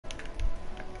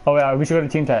Oh yeah, we should go to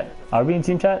team chat. Are we in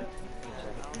team chat?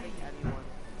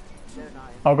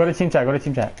 Oh, go to team chat. Go to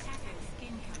team chat.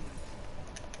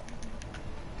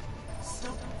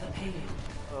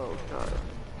 Oh god.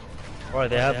 Alright,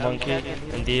 they have Monkey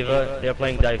and Diva. They're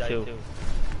playing dive too.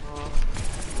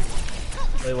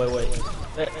 Wait.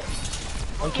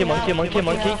 Monkey.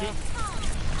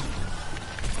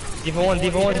 Diva 1.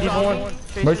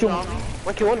 Mercy.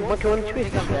 Monkey one.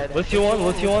 What's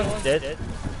you on? Dead.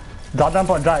 Drop down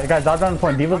point. Guys, drop down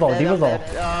point. Diva's all.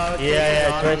 Yeah,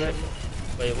 it's right.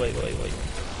 Wait.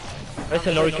 That's a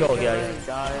no recall, guys.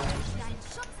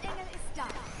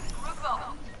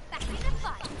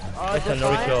 That's a no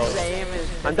recall.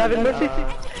 I'm diving Mercy.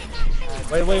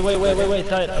 Wait,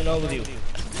 tight. I'm not with you.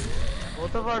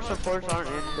 Both of our supports aren't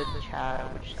in the chat,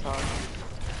 which sucks.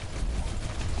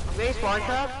 I'm getting spawn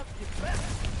trap.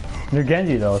 You're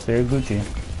Genji though, so you're Gucci.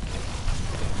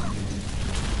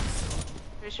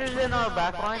 Fisher's in our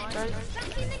backline, guys.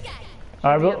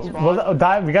 Alright, we'll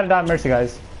dive. We gotta dive Mercy,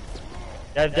 guys.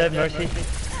 Dive Mercy.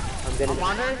 I'm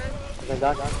on her.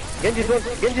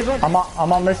 Genji's one.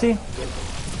 I'm on Mercy.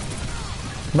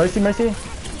 Mercy.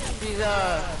 She's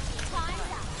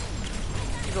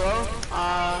low.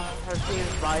 Her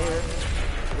team's by her.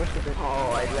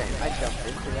 Oh, I jumped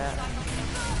into that.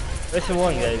 Mercy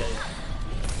 1, guys.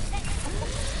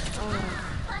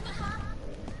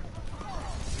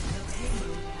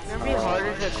 It's gonna be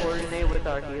harder to coordinate with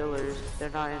our healers. They're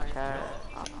not in chat.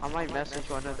 I might message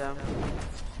one of them.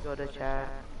 Go to chat.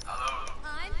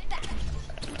 I'm back.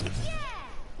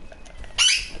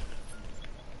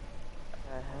 What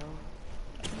the hell?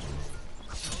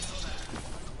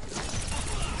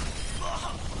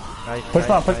 Nice. Push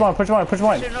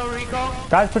point. Should no recall?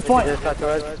 Guys, push point.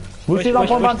 Lucy's on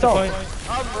point by himself.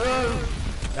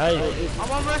 Nice.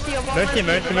 I'm on Mercy.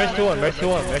 Mercy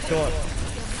 1.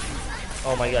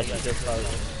 Oh my gosh, she's just close.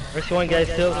 Mercy 1, guys,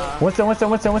 still.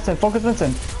 Winston. Focus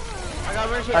Winston. I got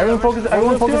Mercy. Everyone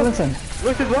focus Winston.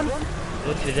 Lucy's one.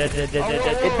 Lucy, dead. It's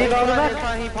Diva on the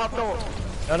back. He popped ult.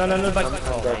 No, back. Oh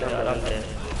my god, I'm dead.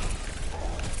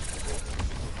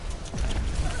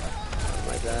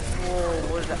 Oh,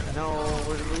 what is that? No,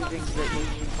 we're losing the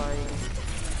easy fight.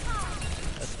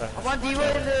 That's fine. I'm on Diva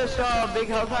in this big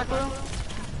health pack room.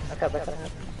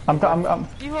 I'm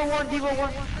Diva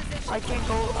 1. I can't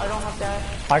go. I don't have that.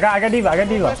 I got Diva.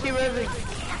 Mercy revving.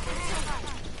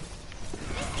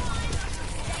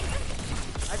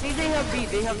 I think they have beat.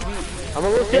 I'm a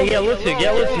Lucy. Get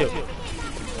Lucy.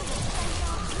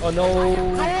 Oh no.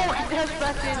 No, it has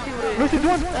backed into it. Lucy's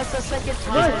one. That's the second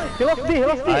time. He lost me.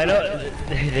 I know.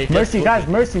 They Mercy, guys.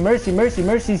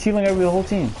 Mercy's healing the whole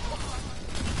team.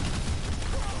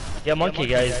 Yeah, Monkey,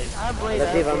 guys. I blade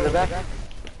Let's Diva on the back.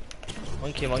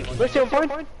 Monkey. Lucy on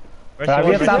point. We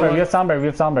have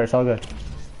Soundbear. It's all good.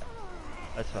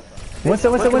 That's fine.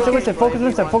 Winston. Focus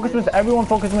Winston. Everyone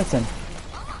focus Winston.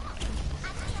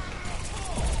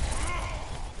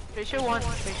 Fisher one.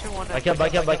 Back up,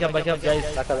 guys.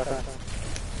 He's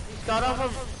got off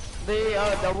of the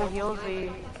double heals, the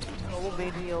double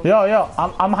big heals. Yo,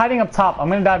 I'm hiding up top. I'm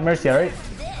gonna dive Mercy, alright?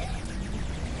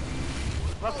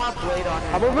 Let's pop blade on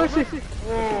him. I'm on Mercy.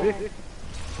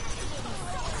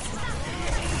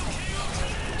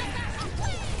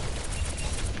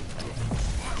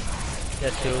 Yeah,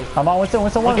 2. I'm on Winston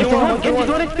 1.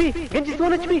 Genji's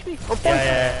 1 HP. On point.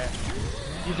 Yeah.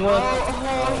 He's one. Oh,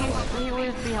 he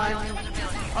was behind me.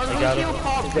 Lucio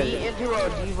popped me into a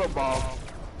Diva ball.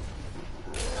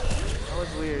 That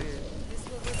was weird.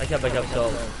 Back up, so.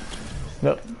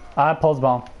 Yep. I have pulse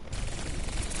bomb.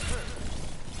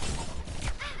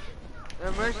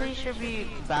 The Mercy should be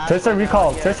bad. Tracer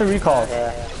recall.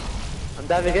 Yeah. I'm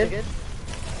diving in.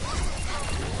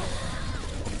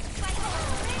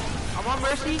 I'm on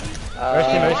Mercy.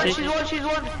 Mercy. She's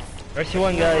one. Mercy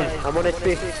 1, guys. I'm on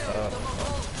HP.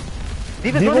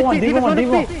 Diva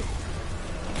 1.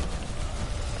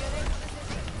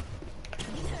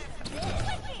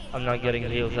 I'm not getting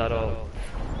heals at all.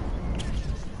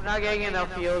 I'm not getting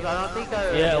enough heals. I don't think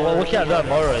I. Yeah, well, we can't do that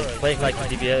Mora. It's playing like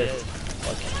DBS.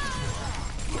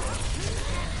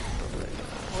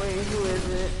 Wait, who is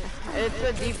it? It's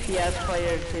a DPS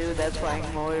player too that's playing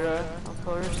Moira, of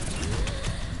course.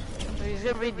 So he's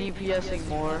gonna be DPSing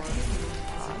more.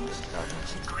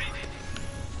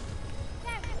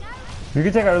 You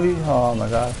can take early. Oh my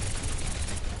god.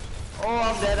 Oh,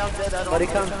 I'm dead. I don't. Buddy,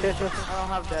 come, Fisher. I don't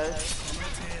have that.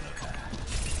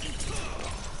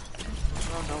 I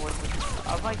don't know what. I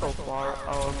might go far.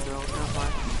 Oh no, never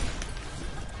mind.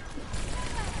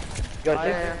 Go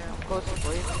ahead. I'm close to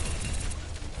blade.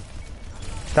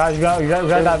 Guys, you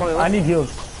gotta dive. I need heals.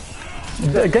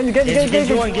 Genji.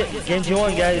 Genji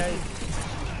 1, guys.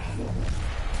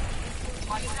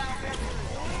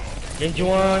 Genji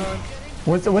one.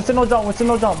 Winston no jump, Winston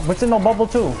no jump, Winston no bubble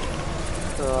too.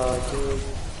 Dude.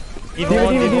 Even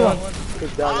one, even one.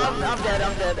 Good job. I'm dead.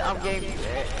 I'm getting.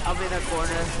 I'm in a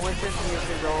corner. Winston used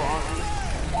his ult on me.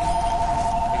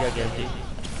 We got Genji.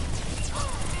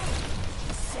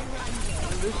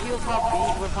 Lucio pop B.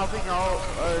 We're popping all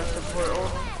our support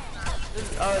ult.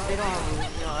 They don't have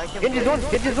Lucio. I can. Genji's one.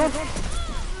 Genji's one.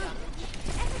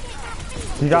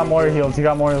 He got more heals, he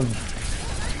got more heals.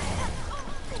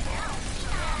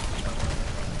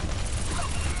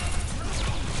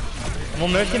 Come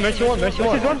on, Mercy one.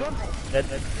 Genji's one. Dead.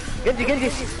 Genji.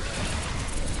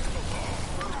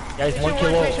 Guys, one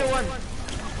kill one.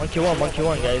 One kill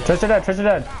one, guys. Tracer dead.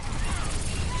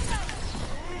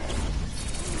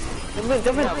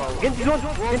 Jump in. Genji's one.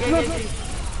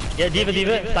 Yeah, D.Va.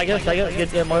 Stagger.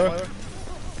 Get Moira.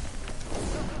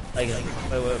 Stagger.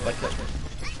 Wait, back up.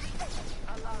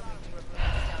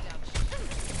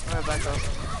 Alright, back up.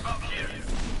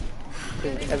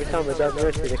 Every time I die,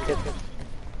 Mercy, they kill him.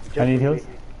 I need heals.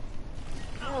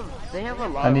 They have a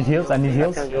lot. I need heals.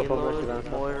 Can't go for Mercy down.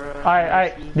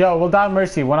 Alright. Yo, we'll die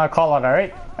Mercy when I call out,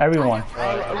 alright? Everyone.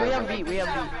 We have B.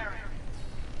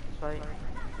 Sorry.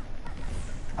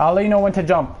 I'll let you know when to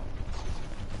jump.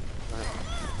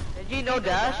 Genji, no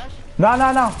dash. No. I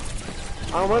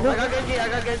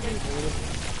got Genji.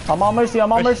 I'm on Mercy.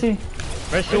 Mercy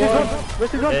one.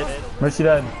 Mercy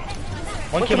dead.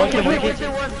 One kill.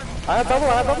 Winston one. I have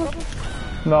bubble.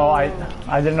 No, I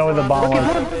didn't know where the bomb was.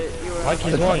 One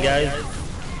kill one, guys.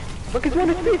 Look, it's 1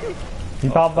 HP. He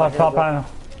popped off top panel.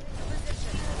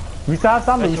 We still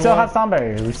have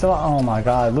Sunberry. Oh my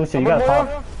god, Lucio, you gotta pop.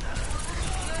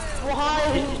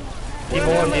 Why? D.Va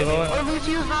one. Oh,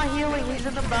 Lucio's not healing. He's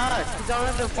in the back. He's out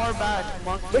in the far back.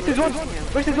 Mercy's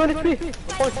 1 HP.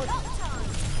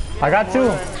 I got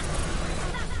 2.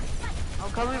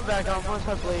 I'm coming back. I almost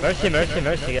have blade. Mercy,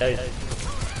 guys.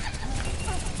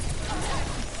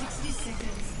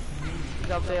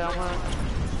 He's up there. I'm on.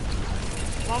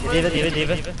 D.Va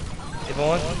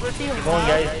one,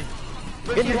 guys.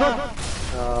 Genji's 1.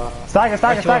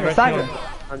 Stagger.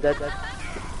 I'm dead,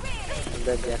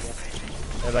 yeah.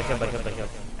 Yeah, back up.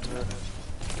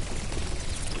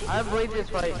 I have blade this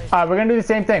fight. Alright, we're gonna do the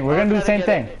same thing.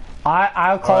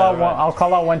 I'll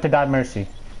call out when to die Mercy.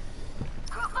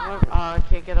 I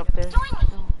can't get up there. Okay.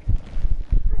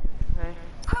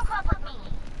 Group up with me.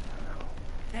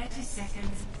 30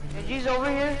 seconds. Genji's over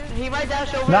here. He might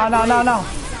dash over. No.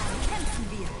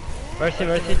 Mercy.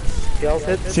 She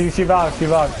ulted. She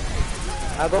vlogged.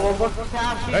 I have one more.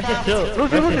 Mercy still.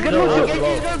 Lucy, get Lucy.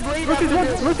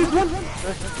 Lucy's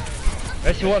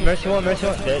 1. Mercy one.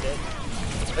 Dead.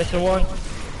 Mercy one.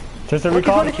 Just a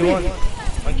recall. One kill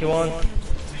one.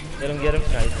 Get him.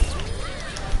 Nice.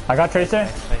 I got Tracer. I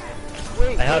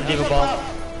have D.Va bomb.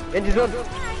 Genji's 1.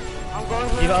 I'm going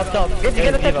for D.Va up top. Genji,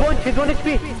 get at that point. She's 1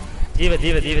 HP. D.Va.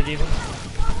 Genji's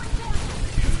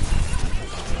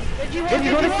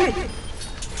 1 HP.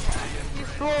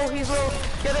 He's low.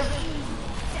 Get him.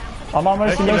 I'm on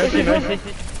Mercy. Mercy.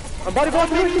 I'm body block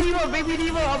Baby Mercy.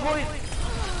 Diva, avoid.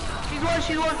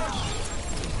 She's one.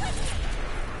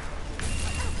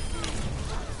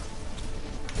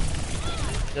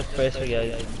 Just press for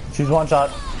guys. She's one shot.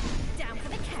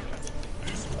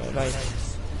 Oh, nice.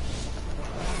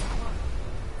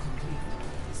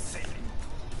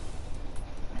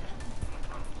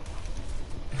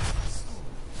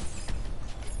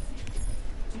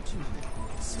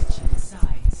 Switching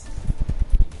sides.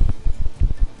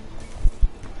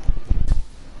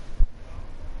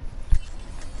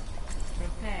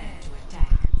 Prepare to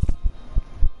attack.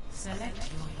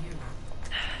 Select your hero.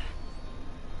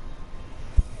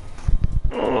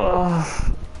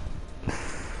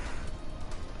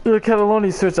 The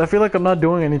Cataloni switch. I feel like I'm not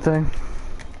doing anything.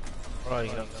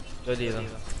 Alright, good either.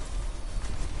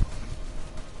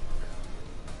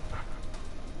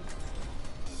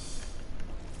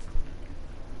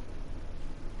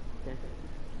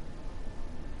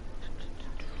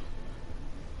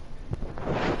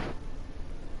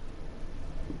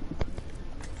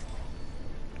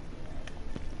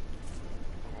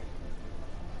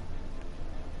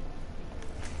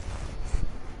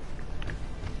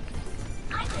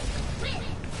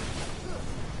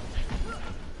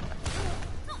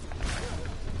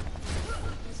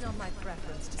 It's not my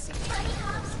preference to see them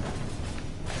close.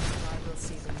 I will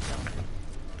see them done.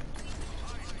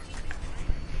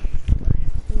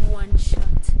 One shot.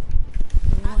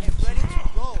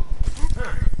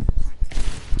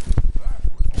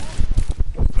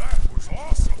 That was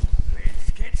awesome.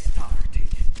 Let's get started.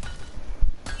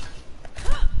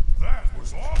 That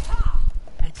was awesome.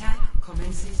 Attack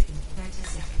commences in 30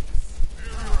 seconds.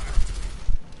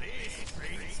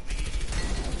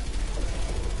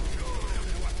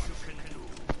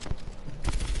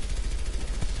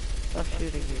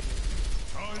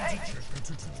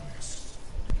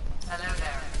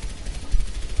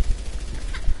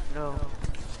 No.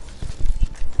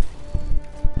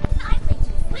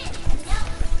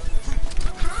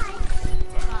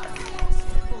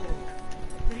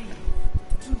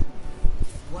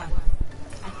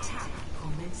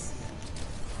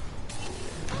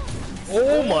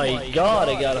 Oh my god,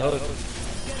 I got hooked.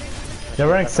 They're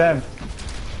running Sam.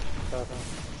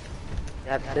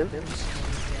 You have Sim?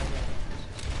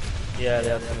 Yeah,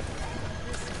 that's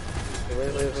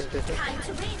Wait. Time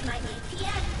to raise my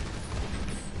APM.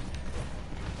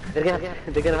 They're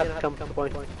gonna have to come to the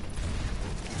point.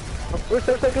 Oh, where's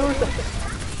that?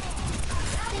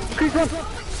 Increase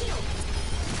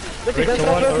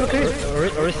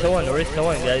one! Orisa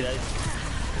one, guys.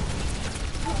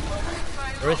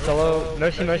 Orisa low.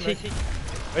 Mercy.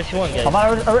 Mercy one, guys. Come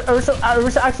on,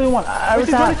 Arisa actually won.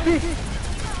 Arisa had.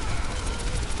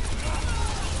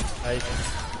 Nice.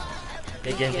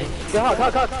 Hey, Genji. Go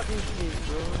hard.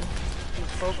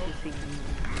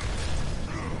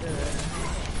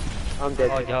 I'm dead.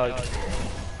 Hog.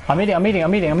 I'm eating.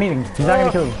 He's not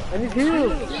gonna kill you. I need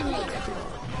heal!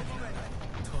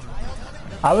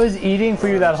 I was eating for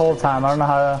you that whole time. I don't know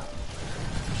how to.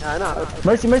 I know.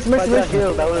 Mercy. If I got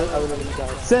healed, I wouldn't have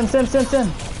died. Sim.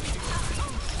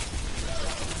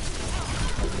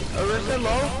 Arisa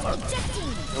low.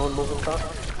 No one moving across.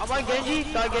 I'm on Genji.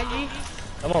 Got Genji.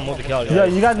 Come on, move the car, guys. Yo,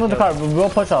 you guys move the car. We'll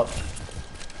push up.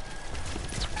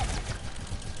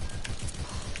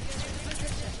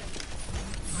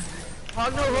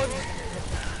 Hog no hook.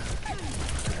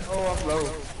 Oh, I'm low.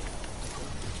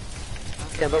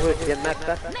 Yeah, but we get max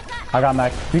back. I got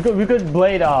Mac. We could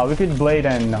blade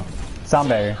and sound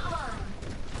barrier.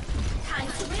 Time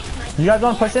to raise my You guys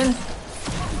want to push in?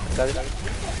 Got it.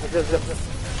 Let's go.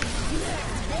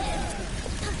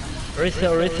 Orisa.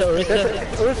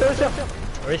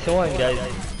 Orisa one, guys.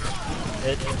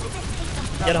 Hit.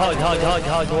 Get hog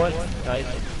one. Nice.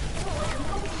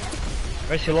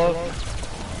 Mercy low.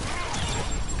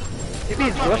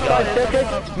 TP's rush by.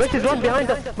 Mercy's one behind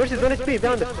us. Mercy's 1 HP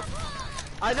behind us.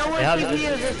 I know where They have CP this-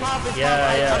 is. It's top. It's Yeah,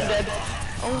 top. yeah. I'm dead.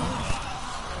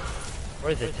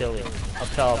 Where's the Tilly? Up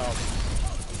top.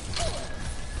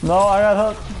 No, I got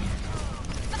hooked.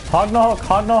 Hog no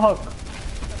hook.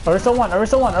 Arisa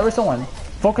one.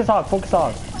 Focus hog.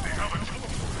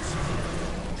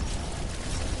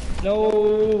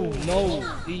 No,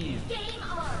 please.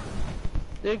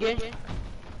 They're Genji.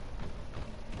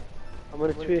 I'm on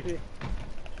a tree.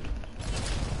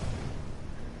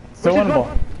 Still winnable.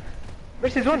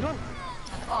 Mercy's one.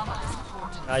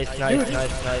 Nice.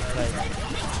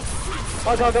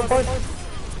 Hog, point.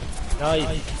 Nice.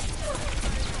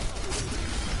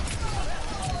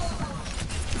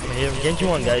 I'm here. Genji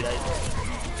one, guys.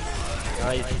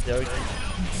 Nice, Derek.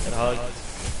 Get hog.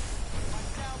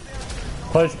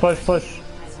 Push.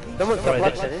 Someone's got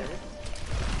Alright, flash in.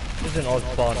 This is an old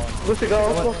spawn. Lucy,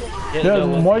 go. Get Yo,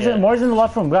 go, More's yeah. in the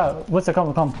left room. Go. What's it?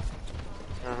 Come.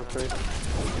 Sorry.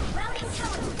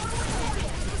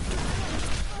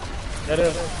 Get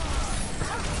him.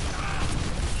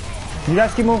 You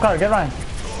guys keep moving car. Get Ryan.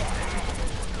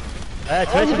 Try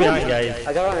to behind, guys.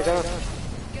 I got one.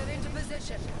 Get into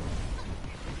position.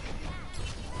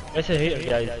 Let's here,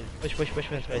 guys. Push,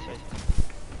 space.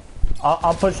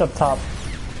 I'll push up top.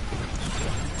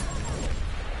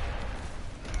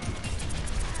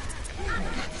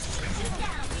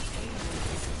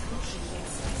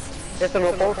 Yes,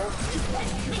 no pulse.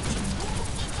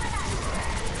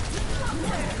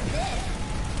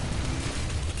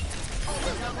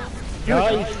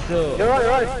 Nice. You're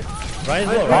right.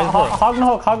 Ryan's low. Hog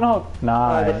no hook.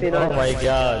 Nice. They see Oh now. my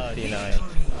god, C9.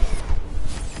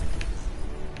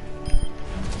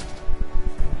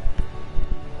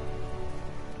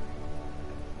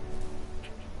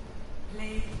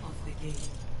 Play of the game.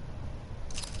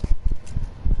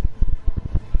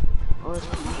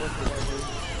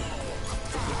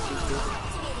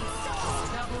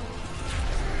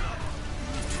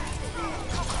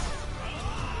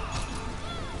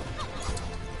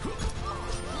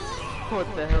 What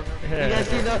the hell? You guys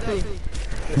see nothing.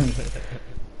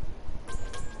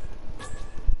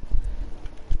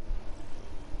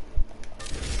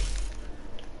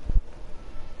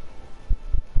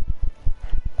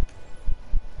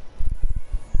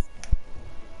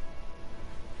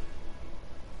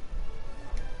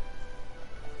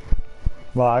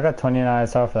 Well, I got 29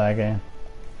 SR for that game.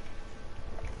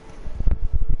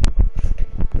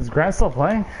 Is Grant still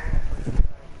playing?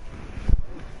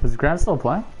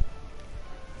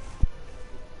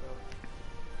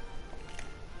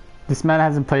 This man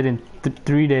hasn't played in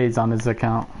 3 days on his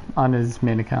account, on his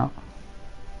main account.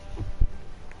 He's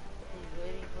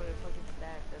waiting for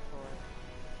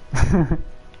He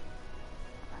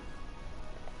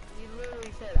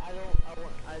literally said, I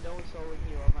don't solo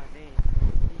you on my name.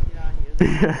 Did you not hear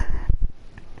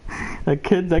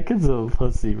that? that kid's a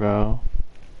pussy, bro.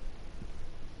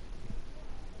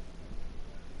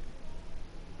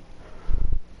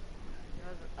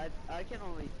 I can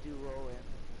only duo and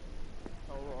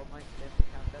solo on my fifth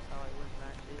account. That's how I win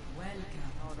matches.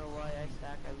 I don't know why I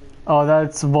stack, I lose. Oh,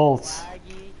 that's volts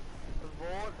Laggy,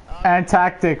 Volt, and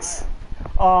tactics.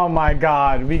 Oh my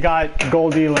god, we got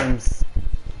gold elims.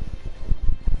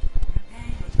 Prepare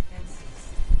your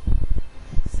defenses.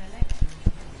 Select your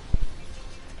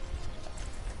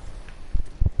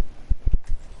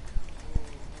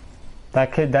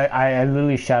That kid, that I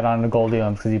literally shat on the gold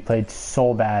elims because he played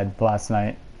so bad last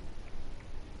night.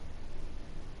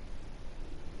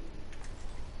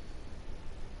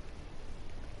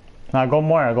 Now go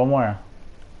more, go more.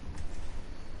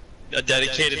 A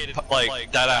dedicated,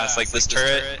 like, dead ass, like this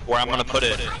turret, where I'm gonna put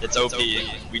it, it's OP.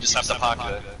 We just have to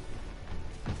pocket it.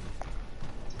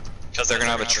 Because they're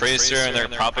gonna have a tracer, and they're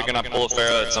probably gonna pull a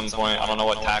Pharaoh at some point. I don't know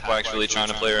what tack we're actually trying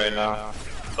to play right now.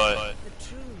 But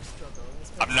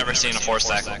I've never seen a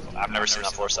 4-stack. I've never seen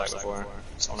that 4-stack before.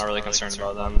 So I'm not really concerned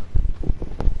about them.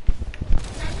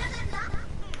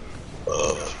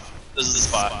 This is the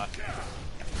spot.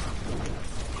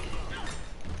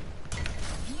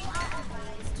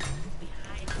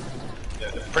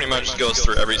 It pretty much goes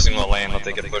through every single lane that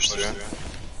they get pushed through.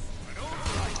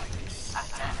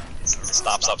 It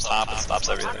stops up top, it stops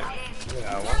everything.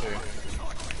 Yeah, I wonder.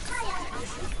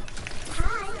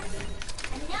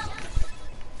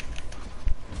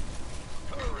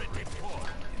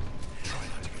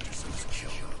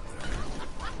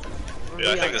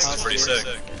 Yeah, I think this is pretty sick.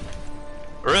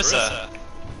 Orisa!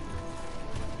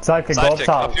 Sidekick, go up Sidekick,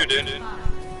 top. up here, dude.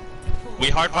 We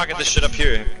hard pocket this shit up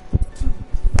here.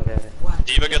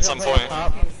 Diva gets some point.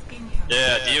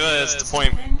 Yeah, Diva is the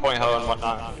point hoe and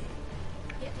whatnot.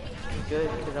 Good,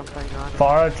 because I'm playing on.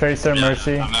 Pharah, Tracer, Yeah,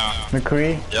 Mercy, I know.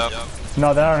 McCree. Yep.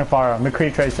 No, they're not on Pharah.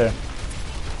 McCree, Tracer.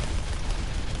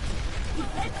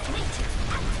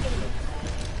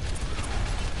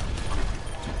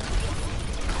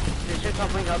 You're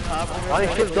coming up top.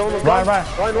 Ryan, shift zone. Ryan, Ryan.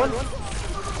 Ryan, one.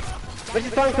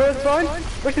 Mercy's trying first, Ryan.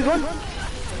 Mercy's one.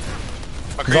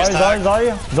 McCree's tag.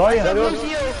 Zarya.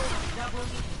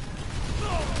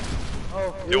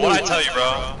 Dude, what I tell you,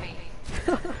 bro?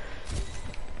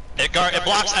 It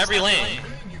blocks every lane.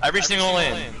 Every single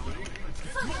lane.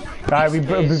 Alright, we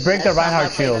break the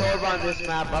Reinhardt shield. On this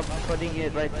map, I'm putting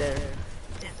it right there.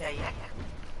 Thank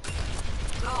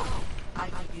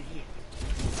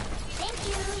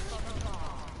you.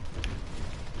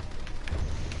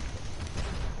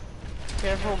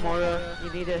 Careful, Mora. You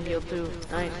need a heal too.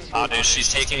 Nice. Oh, dude,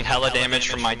 she's taking hella damage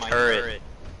from my turret.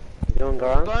 You doing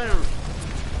Garan?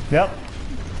 Yep.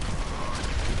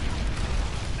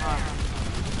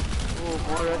 Ooh,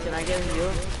 Mora, can I get a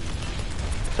heal?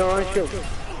 So Ryan, shield.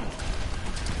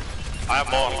 I have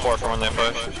molten core for when they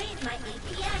push. Raise my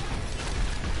APS.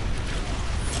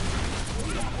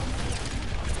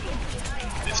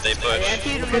 If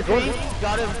they push.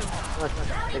 Got him.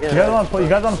 You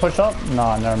guys want to push up?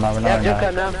 No, never mind. We're Yeah, not jump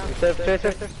that. cut now. Instead of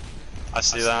Tracer. I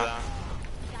see that.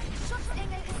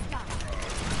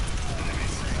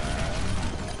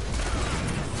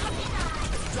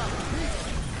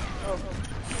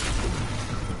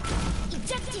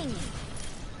 Ejecting.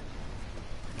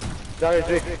 Zarya's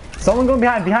weak. Someone go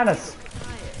behind us.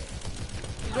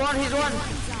 He's one.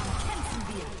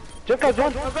 Jump cut,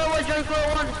 one.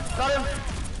 One. Got him.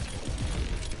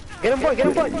 Get him point.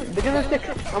 They're gonna stick.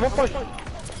 I'm on point.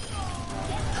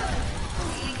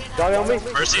 Zarya on me.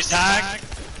 Mercy's tag.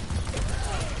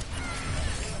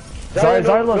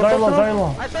 Zarya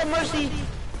low. I said Mercy.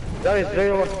 Zarya's very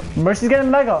low. Mercy's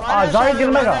getting mega. Ah, Zarya's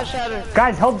getting Run mega. that shatter.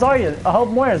 Guys, help Zarya. Help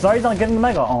Moira. Zarya's not getting the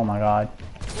mega. Oh my god.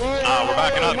 We're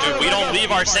backing up, dude. We don't leave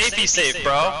our safety safe,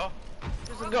 bro.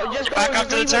 Just Back up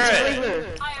to the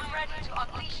turret.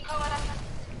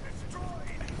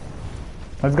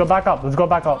 Let's go back up.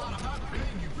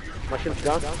 My shield's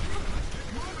gone.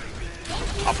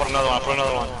 I'll put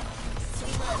another one.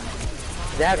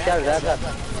 They have shadow.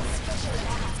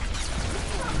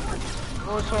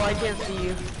 Oh, so I can't see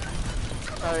you.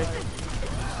 Sorry.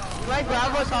 You might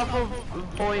grab us off of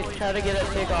point, try to get a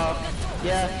pick off.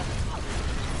 Yeah.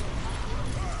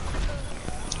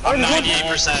 I'm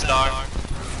 98%, dog.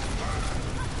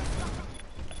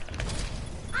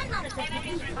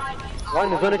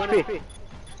 Ryan is 1 HP.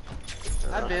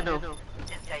 I did know.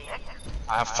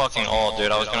 I have fucking ult,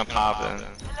 dude. I was gonna pop it.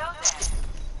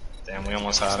 Damn, we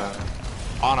almost had it.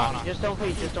 Ana. Just don't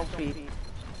feed.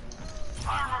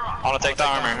 I wanna take the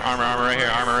armor. Armor right here.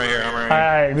 Armor right here. Armor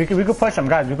right here. Alright, we could push him,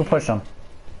 guys. We could push him.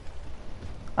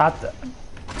 I'm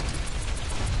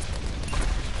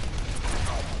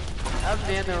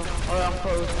nano. Oh, I'm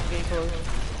close. I'm getting close.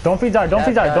 Don't feed Zara. Don't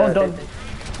feed Zara. Don't.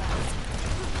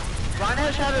 Ryan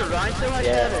has shadow. Ryan still has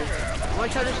shadow. I'm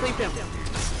gonna try to sleep him.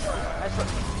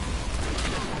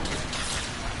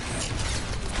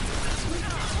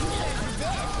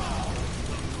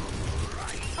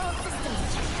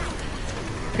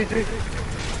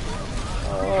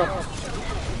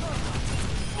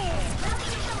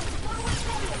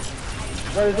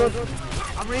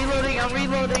 I'm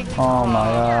reloading. Oh my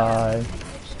god.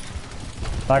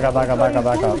 Back up.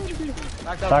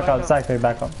 Back up, Zach,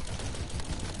 back up.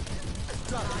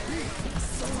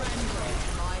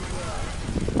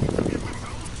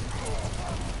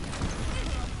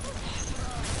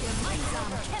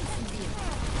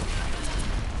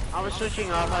 I was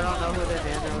switching off. I don't know who they're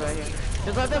nano right here.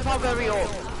 Just let them pop every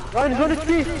ult. Ryan, go to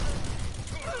speed!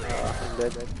 I'm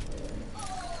dead.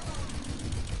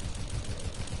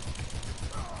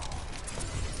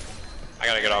 I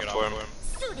gotta get off to him.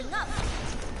 Suiting up.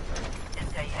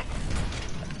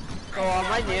 Oh, I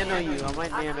might nano you.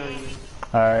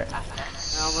 Alright. Now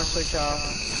I'm gonna switch off.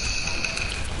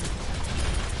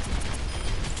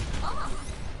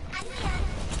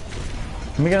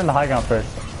 Let me get in the high ground first.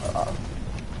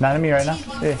 Not enemy right now.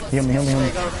 Hey, heal me. There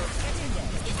you go.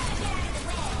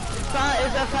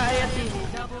 Is that fat empty?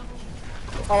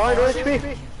 Oh, I know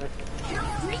HP!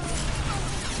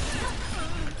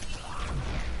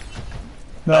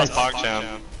 That was Nice. PogChamp.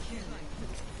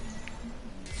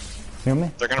 Heal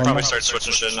me. They're gonna probably start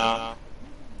switching shit now.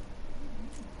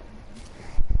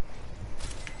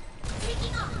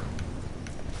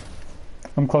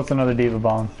 I'm close to another Diva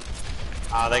bomb.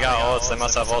 They got ults. They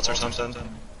must have ults or something.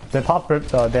 They pop rip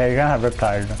though. They're gonna have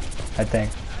Riptide, I think.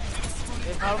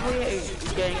 They're probably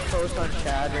getting close on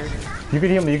shatter. You could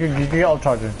heal me. You could get ult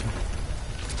charger.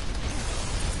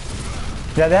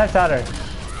 Yeah, they have shatter.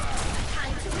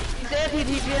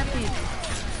 He's empty.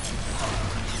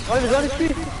 Ryan, go to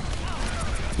speed!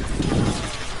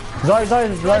 Sorry,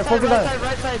 focus on it.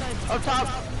 Right side. Up top.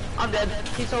 I'm dead.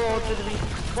 He's so old to me.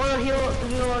 Moira,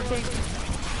 heal our thing.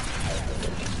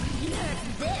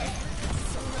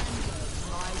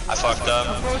 I fucked up.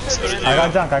 So did you. I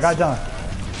got junk.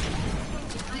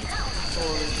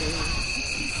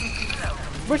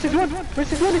 Mercy's one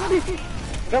HP!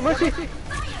 Got Mercy!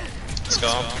 Let's go.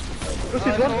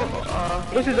 Mercy's one!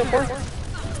 Mercy's up four!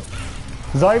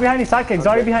 Zarya behind you, sidekick.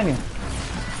 Zarya behind you.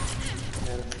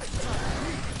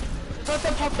 Let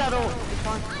them pop that ult. It's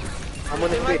fine. I'm on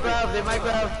the They might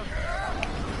grab.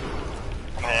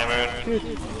 I'm hammered.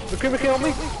 McCree, help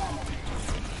me!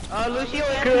 Lucio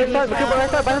McCree right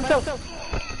side, by himself!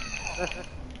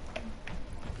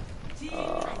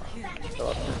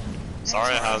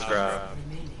 Sorry, how's grab?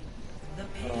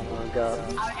 Oh my god.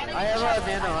 I have a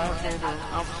nano.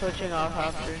 I'm switching off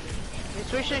after. They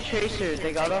switched to Tracer.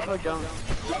 They got off a jump.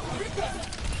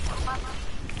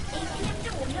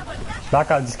 Back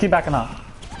out. Just keep backing out.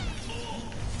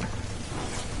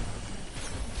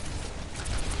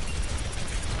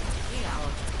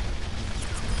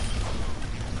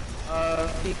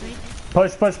 Peek me.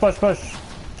 Push.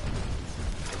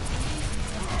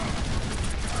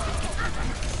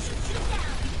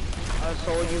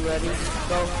 Soul, you ready?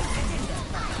 Go.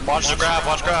 Watch the grab.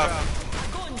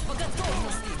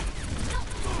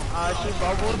 She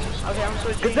bubbled. Okay, I'm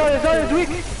switching. Zarya's weak!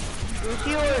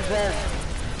 Lucio or Zen?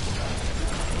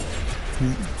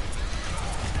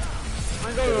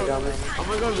 I'm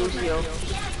gonna go Lucio.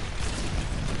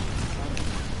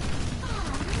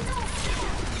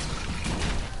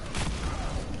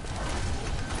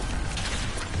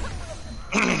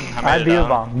 I I Diva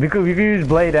bomb. We could use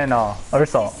Blade and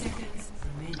Ursa.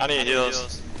 I need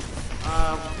heals.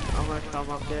 I'm gonna come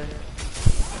up there.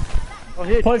 Oh,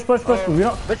 here. Push. We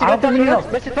don't. I don't think we need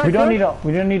ults.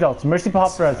 We don't need ults. Mercy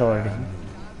popped res already.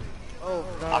 Oh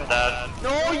god. I'm dead.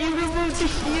 No, you removed the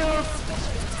shield!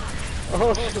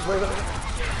 Oh,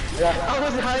 yeah. I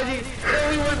was hiding. No,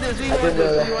 we won this. We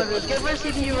won this. Get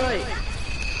Mercy to you right.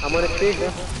 I'm on HP,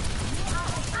 yeah.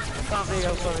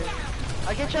 I'm sorry.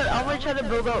 I'm gonna try to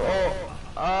build up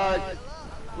ult.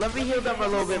 Let me heal them a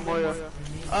little bit more.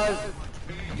 I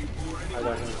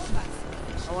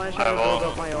wanna try to build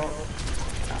up my ult.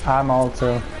 I'm ult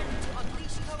too.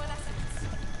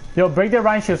 Yo, break the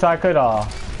Rhine shield so I could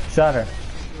shatter.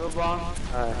 Real bomb.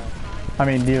 I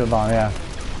mean Diva bomb, yeah.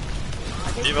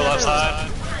 Diva left side.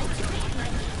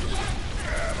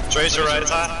 Tracer right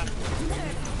side.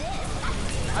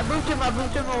 I moved him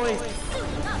away.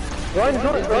 Ryan's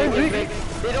weak!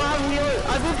 They don't have healers. I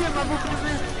moved him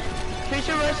in.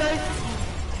 Tracer right side.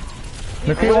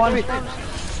 McCree one.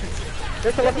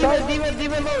 There's a left side.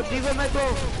 Demon low, Demon mid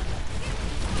low.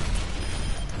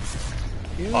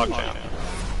 PogChamp.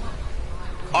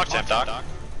 PogChamp, Doc.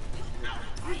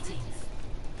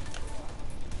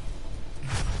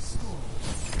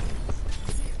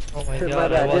 Oh my My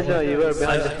god, bad, I didn't know you were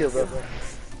behind the shield, bro.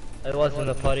 I was in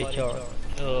the party chart.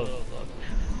 Oh,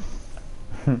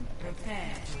 fuck.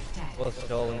 Was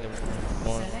calling him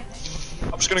one.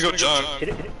 I'm just gonna go Junk.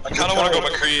 I kinda wanna go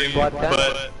McCree, but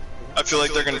I feel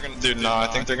like they're gonna. Dude, no, I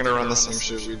think they're gonna run the same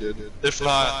shit we did. If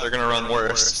not, they're gonna run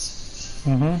worse.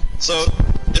 So,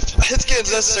 if hits get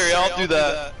necessary, I'll do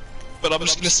that. But I'm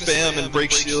just gonna spam and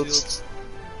break shields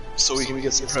so we can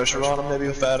get some pressure on them, maybe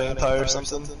with fat anti or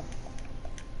something.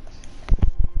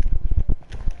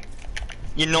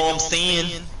 You know what I'm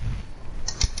saying?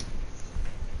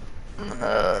 A lot of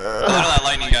that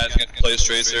lightning guys plays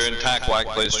Tracer, and Tackwack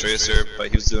plays Tracer, but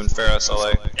he was doing Pharah, so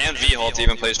like, and V-Halt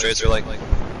even plays Tracer, like,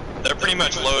 they're pretty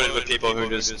much loaded with people who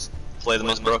just play the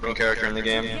most broken character in the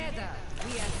game.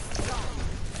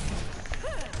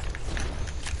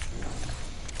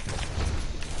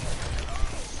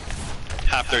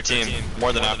 Half their team,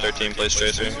 more than half their team plays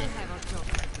Tracer.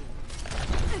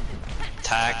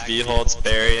 Tack, V-Halts,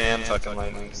 Barry, and fucking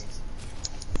Lightnings.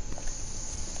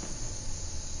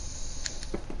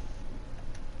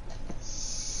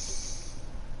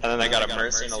 And then they got a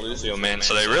Mercy and a Lucio main,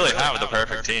 so they really have the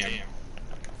perfect team.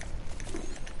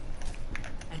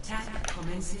 Attack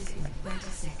commences in 20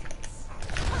 seconds.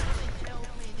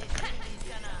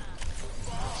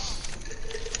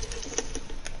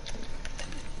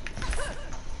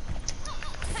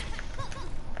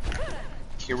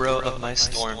 Hero of my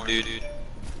storm, dude. You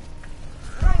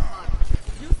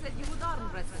said you would arm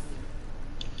wrestle me.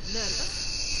 Nervous?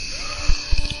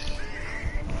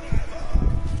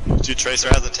 Dude, Tracer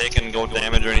hasn't taken gold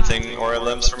damage or anything or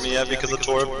limbs from me yet because of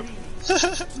Torb.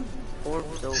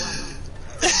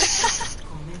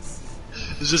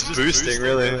 It's just boosting,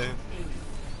 really.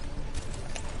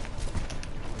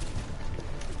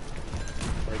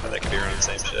 That could be running the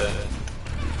same shit.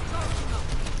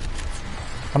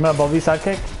 I'm gonna Bobby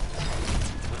sidekick.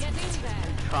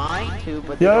 Trying to,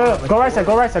 but Yo, go right side,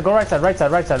 right side.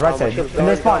 In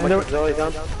their spawn, in their...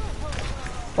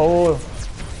 Oh.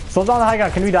 Soul's on the high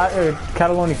ground, can we dive?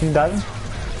 Cataloni, can you dive him?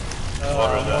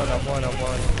 I'm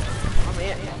one.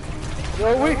 Yo,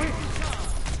 weak.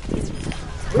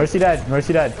 Mercy dead.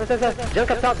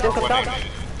 Junk up top.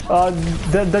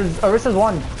 There's Arissa's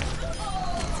one.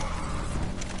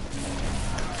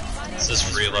 This is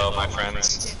Freelo, my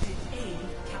friends.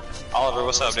 Oliver,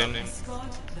 what's up, dude?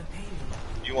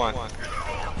 You won.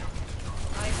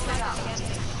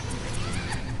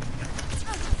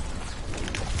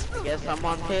 Guess I'm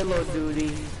on payload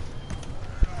duty.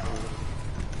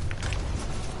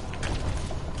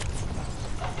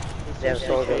 Damn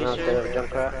soldier now instead of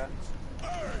Junkrat.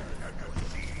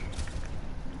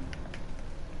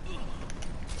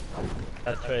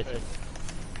 That's Tracer.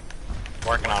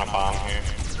 Working on a bomb here.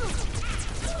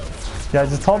 Yeah,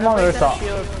 just hold him on Arissa.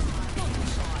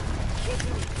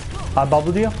 I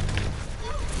bubbled you.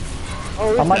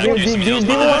 I might do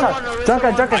D1.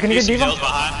 Junker, can you get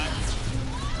D1?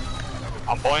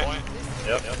 On point.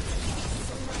 Yep.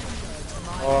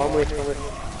 Oh, I'm with.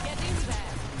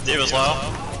 D.Va's low.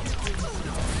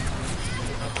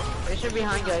 They should be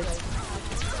behind, guys.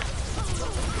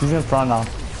 He's in front now.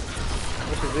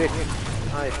 This is weak.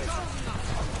 Nice.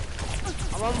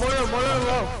 I'm on Moira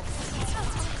low.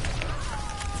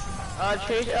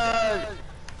 Chase,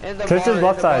 in the Tracer's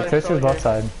bar, left side, left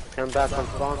side. Come back on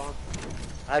spawn.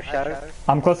 I have shatter.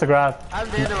 I'm close to grab. I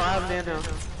have nano.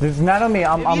 There's nano me,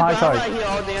 I'm high charge.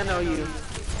 I'll nano you.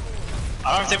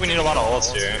 I don't think we need a lot of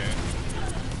ults here.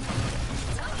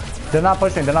 They're not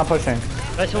pushing.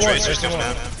 Tracer's coming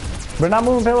in. We're not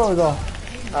moving payload though.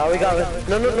 We got it.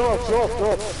 No.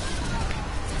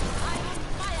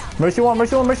 Mercy one.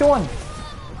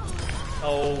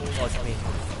 Oh, fuck me.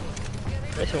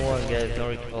 Tracer one, guys, no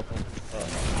recall.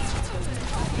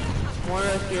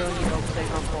 Moira's here and you don't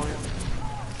take on point.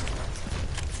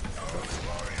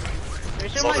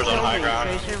 Soldier's on high ground.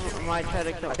 Tracer might try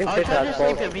to kill. think I'll Tracer try to has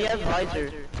sleep both. him, he has visor.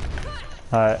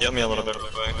 Alright. Heal me a little bit real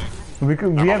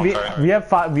quick. We have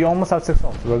 5, we almost have 6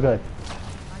 ults. We're good.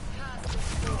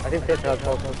 I think Tracer has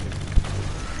both.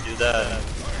 Do that.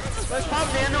 Let's pop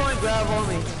nano and grab on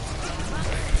me.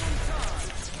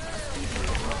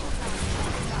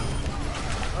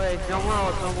 Wait, no more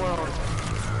ult.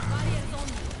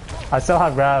 I still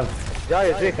have grab.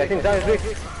 Zarya's weak. I think Zarya's weak.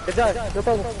 Good Zarya. No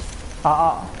problem.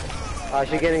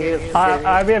 She's getting healed. We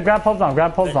have grab pulse on,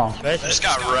 grab pulse on. I just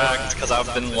got wrecked because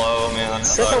I've been low, man. That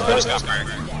sucks. I just got wrecked.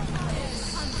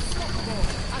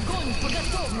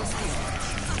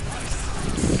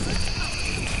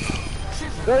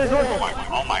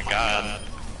 Oh my god.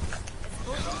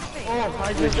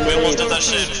 We almost did that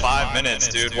shit in 5 minutes,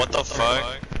 dude. What the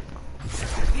fuck?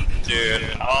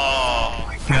 Dude. Oh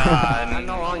my god.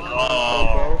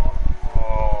 Oh.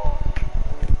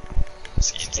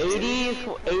 80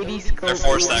 scope. Their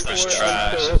 4-stack was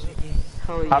trash.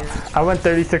 Hell yeah. I went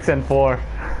 36 and 4.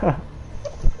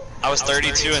 I was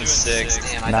 32 and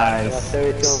 6. Damn, I Nice.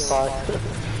 32 and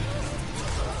 5.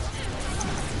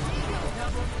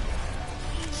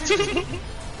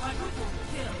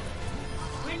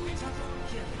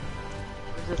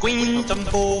 Queen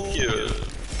Temple kill.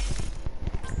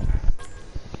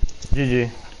 GG.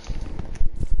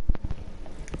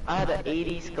 I had an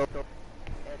 80 scope.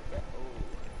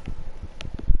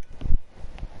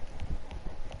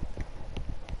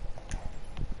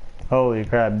 Holy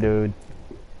crap, dude.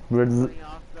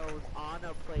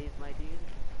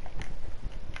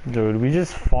 Dude, we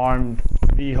just farmed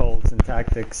V-holes and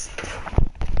tactics.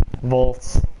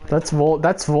 Volts. That's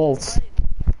volts.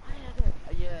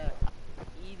 Yeah,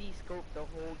 80 scope the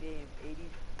whole game. 80,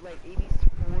 like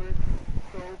 84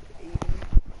 scope, 80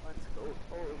 unscope.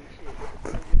 Holy shit.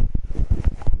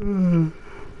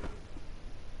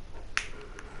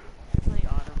 Play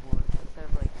Autumn more instead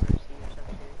of like Mercy or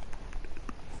something.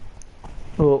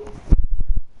 Oh.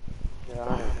 Yeah, I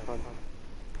know.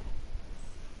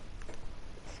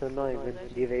 It's so annoying when you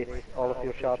deviate all of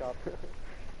your shots.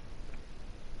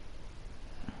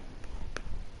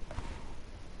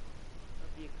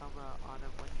 Become a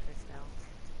Autumn one trick now.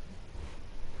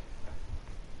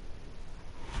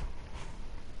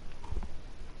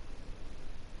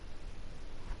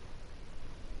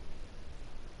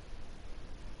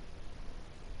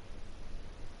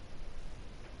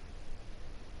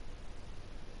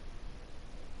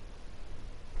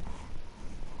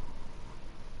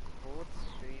 What's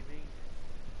streaming?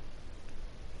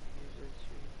 Usually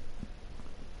stream.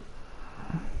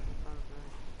 Oh,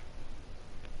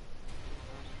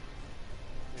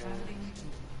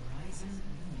 nice.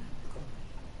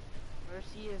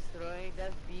 Mercy is throwing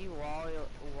that B while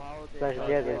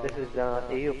Yeah, this is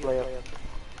EU player.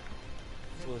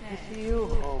 This EU?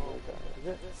 Oh my god. Is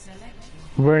it?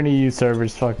 We're in EU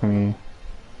servers, fuck me.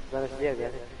 Yeah.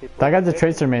 That guy's a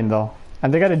tracer main though.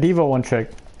 And they got a Devo one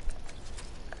trick.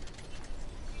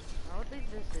 I don't think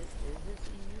this is this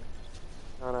EU?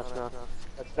 No, it's not.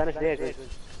 That's Spanish Diego,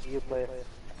 EU player.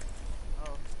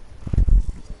 Oh.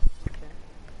 Okay.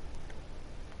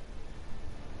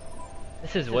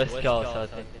 This is West Coast, I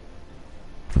think.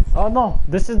 Oh no,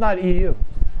 this is not EU.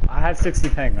 I have 60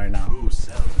 ping right now.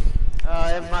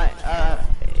 It might,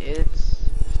 it's,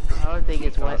 I don't think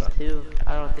it's West too.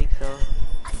 I don't think so.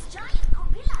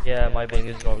 Yeah, my ping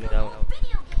is probably down.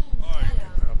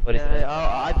 What is Yeah, that?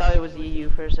 I thought it was EU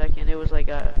for a second. It was like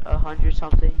 100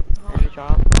 something and it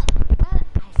dropped.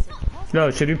 No,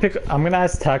 should we pick? I'm gonna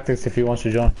ask Tactics if he wants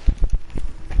to join.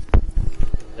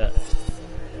 Yeah.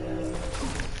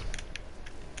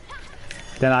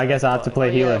 Then I guess I have to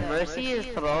play healer. Yeah, Mercy is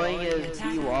throwing his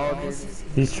D-wall, dude.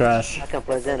 He's trash. I can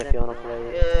play Zen if you wanna play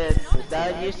it. Yeah,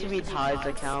 that used to be Tide's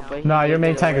account, but he Nah, your did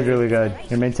main it tank is away. really good.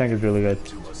 Your main tank is really good.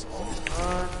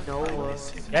 No.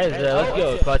 Guys, let's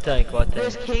go. Quad tank.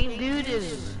 This King dude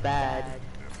is bad.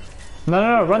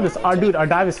 No, run this. Our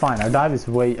dive is fine. Our dive is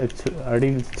our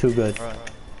dive is too good.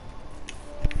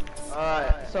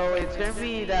 So it's gonna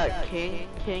be that King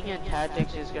and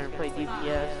Tactics is gonna play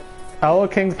DPS. Our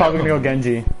King's probably gonna go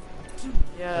Genji.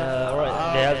 Yeah.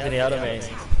 Alright, they have Zenyatta main.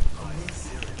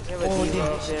 They have a Devo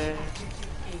up there.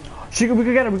 We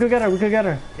could get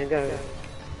her.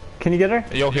 Can you get her?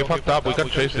 Yo, he fucked up. We can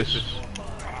chase this.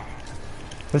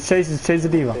 Let's chase the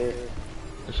Diva.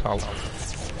 It's how.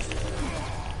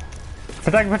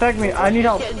 Protect me. I need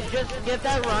help. Just get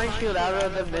that Rhine shield out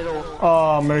of the middle.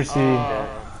 Oh, mercy.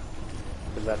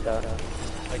 Back up.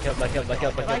 If I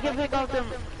can pick up them.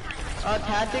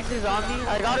 Tactics is on me.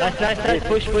 I got it. Nice.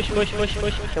 Push. You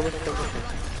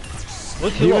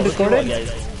even discorded?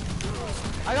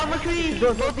 I got McCree.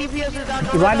 Both DPS is down.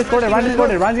 Ryan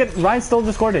discorded. Ryan's still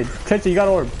discorded. Tracer, you got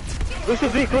orb. Mercy.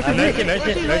 She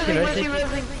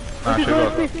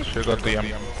got DM.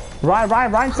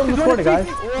 Ryan's still discorded, guys.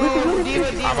 I'm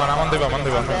on Diva.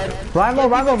 Ryan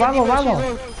low. I'm gonna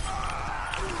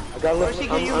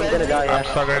die, yeah. I'm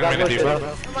stuck in mid Diva.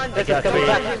 Come on, just come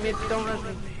back. Don't rush me.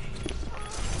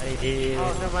 I did. Oh,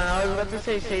 never mind. I was about to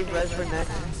say save res for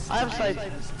next. I have sight.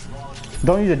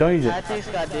 Don't use it, don't use it. That thing's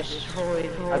got destroyed.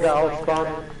 I got all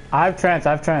spawn. I have trance,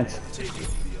 I have trance.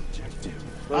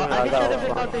 I can try to pick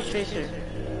out this chaser.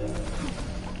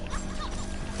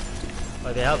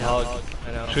 Oh, they have hog.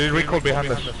 I know. She recall behind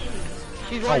us.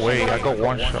 She's Oh wait, I got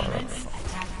one shot.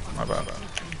 My bad.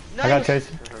 I got chase.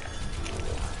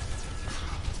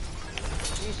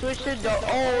 You switched it.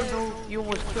 Oh no, you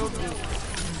almost killed me.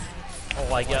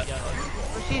 Oh, I got.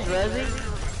 Oh, she's rezzing.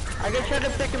 I can try to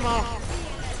pick him off.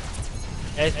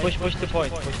 Guys, push the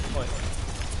point. Push the point.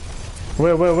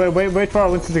 Wait for our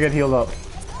Winston to get healed up.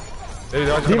 Hey,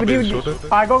 that's gonna be suited.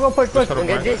 Alright, go push. I'm on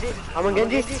Genji. I'm on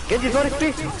Genji. Genji's on XP.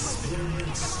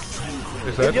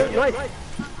 Is that? Nice.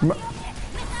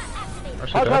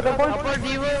 Upper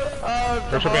diva.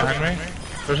 There's behind me.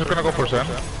 There's just gonna go for Zen.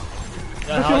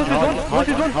 Yeah,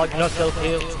 hog, not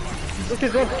self-heal. This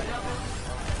is one.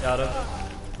 Got him.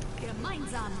 Your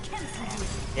mind's on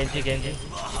cancel. Genji.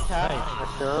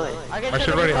 That's nice. I can My try shit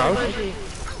to ready pick out house? Mercy.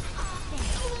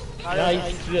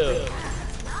 Nice kill.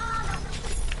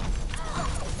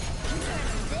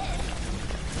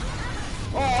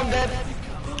 Oh, I'm dead.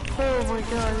 Oh my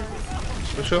god.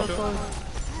 For sure.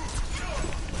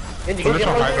 Genji, Put Genji, this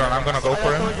on high ground. I'm gonna go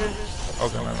for him.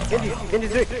 Okay, never mind.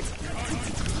 Genji's weak.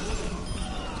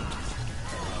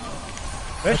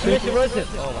 Mercy.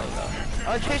 Oh my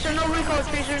god. Chaser no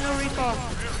recall.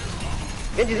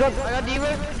 Genji's one. I got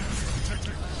diva.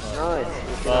 Nice.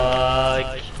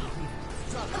 Fuck.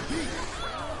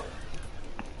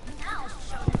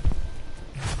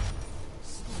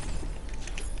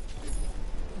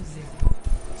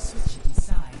 Switching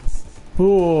sides.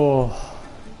 Ooh.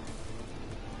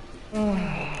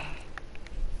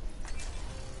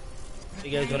 You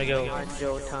guys wanna go?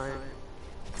 Joe time.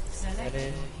 Select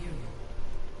then- your hero.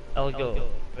 I'll go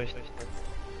first.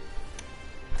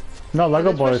 No,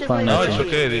 Lego Boy is playing No, that. it's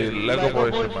okay. The Lego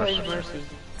boys are plays mercy. Mercy.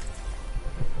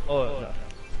 Oh no.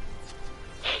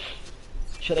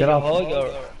 Should Get I off. go hog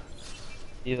or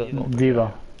Diva?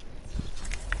 Diva.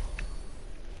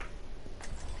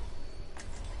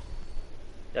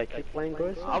 Yeah, keep playing,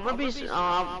 guys. I'm gonna be.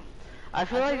 I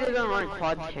feel like they're gonna run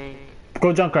quad tank.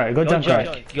 Go Junkrat, go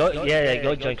Junkrat.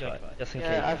 Go junk right. Just in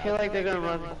Yeah, I case. feel like they're gonna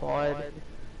run quad.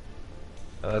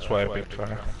 That's why I picked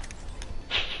fire.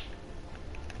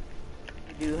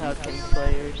 We do have tank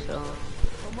players, so.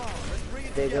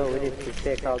 There you go, we need to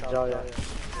take out Jaya.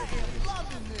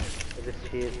 This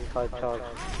is high charge.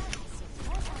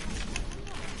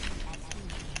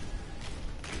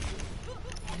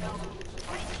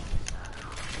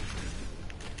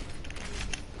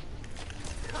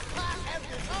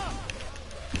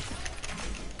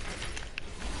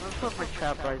 Let's put my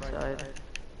trap right side.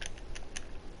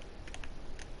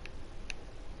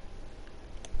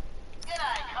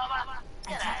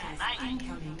 Attackers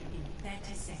incoming in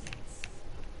 30 seconds.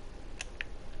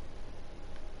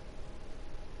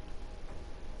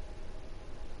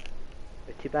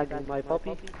 Teabagging my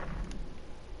puppy.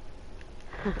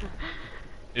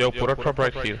 Yo, put a trap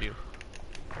right here.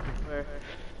 Where?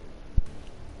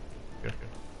 Here.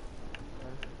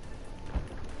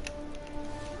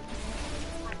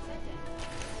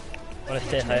 I wanna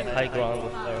stay high ground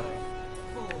with her.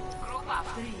 4,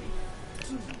 3,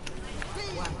 2,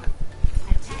 1.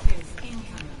 Attackers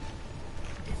incoming.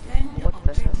 Defend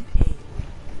objective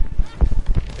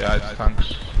A. Yeah, it's tanks.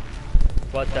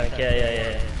 What tank?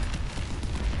 Yeah.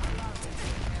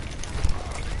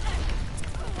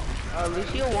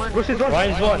 Lucio won. Bruce is one.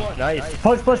 Ryan's one. Nice.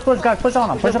 Push, guys, push on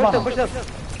him, push up on him. Push up.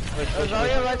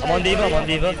 Zarya right I'm on Diva.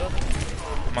 side.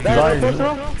 I'm on Guys, the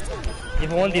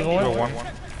Diva one. Diva one. No.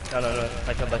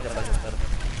 Back up.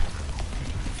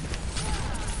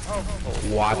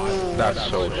 What? That's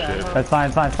so shit. That's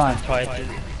fine. Try to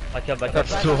back up.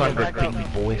 That's 200 ping,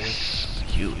 boys.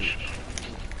 Huge.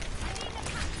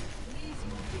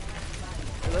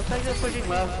 It looks like they're pushing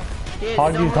left. Yeah,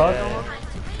 Hog, don't use worry, hog. don't worry.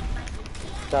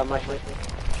 That much.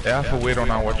 Yeah, I have to wait on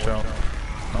now, watch out.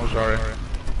 No, sorry.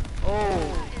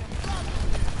 Oh,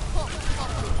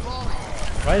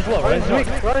 Ryan's low. Run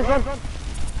is one.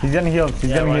 He's getting healed,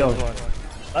 Ryan's one.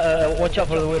 Watch out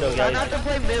for the widow, try not guys. to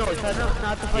play middle. Try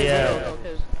not to play Yeah. middle.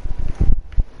 'Cause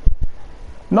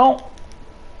No!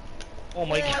 Oh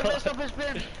my I messed god. up his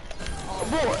spin.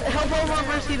 Whoa, help over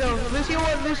Mercy though. Lucio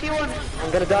won.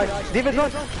 I'm gonna die. Diva's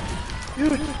one.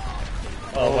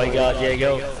 Oh my god. Yeah,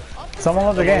 go. Someone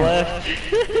love the game. Left.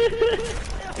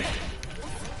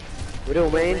 We do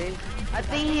main. I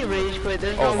think he rage quit.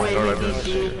 There's Oh no my way God, he I didn't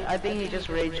see DC. I think he just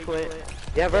rage quit.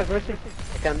 Yeah, Mercy.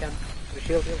 I can. We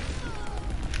shield.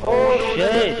 Oh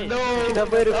shit. No. That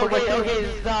waited for my Okay, kill.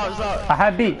 okay, stop. I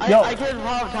had beat. Yo, I can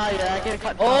pop higher. I can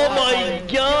cut. Oh my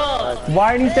god!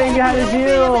 why are you staying behind the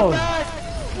shield?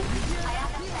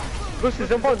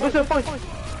 Lucy's on point, Lucy's on point.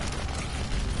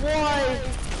 Why?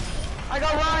 I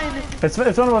got Ryan. It's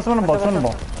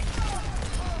winnable.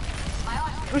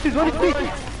 Lucy's one speed.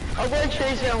 I'm going to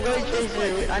chase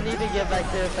it. I need to get back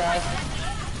there fast.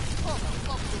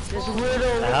 This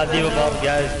Widow. I have the bomb,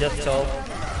 guys. Just chill.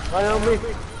 Right on me.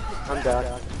 I'm dead.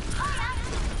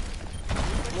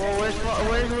 Whoa,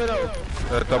 where's Widow?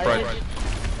 Top right.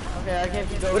 Okay, I can't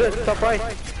go. Widow, top right.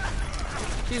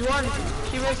 She's one.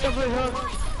 She makes up with her.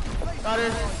 Got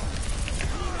her.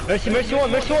 Mercy one. Oh,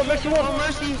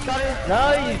 Mercy. Got her.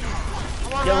 Nice.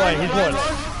 Come on, Yeah, Ryan, he's Ryan, one.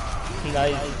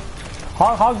 Ryan. Nice.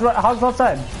 Hog's left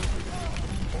side.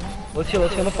 Let's chill on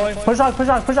the point. Push hog,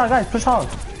 guys, push hog.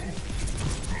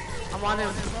 I'm on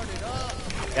him.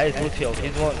 Guys, let's chill.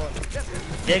 He's one.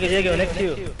 Diego, next to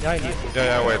you. Behind you.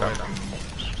 Yeah, wait.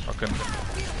 Fucking.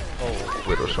 Oh.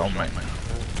 Widow's on me.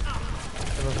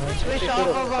 Switch off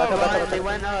of Ryan. They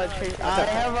went chase. I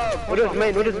have a.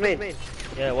 Widow's main.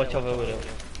 Yeah, watch out for Widow.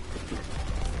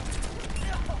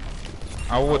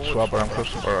 I would swap, but I'm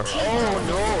close to Burrows. Oh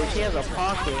no, she has a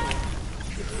pocket.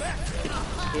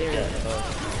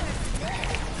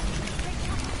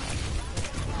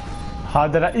 How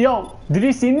did I? Yo, did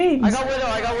you see me? I got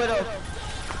Widow.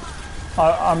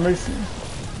 I'm mercy.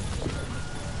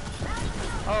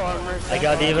 Oh, I'm mercy. I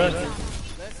got Diva.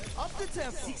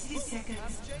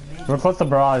 We're close to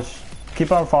barrage.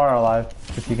 Keep our fire alive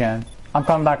if you can. I'm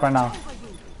coming back right now.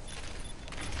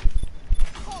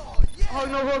 Oh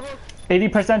no, look.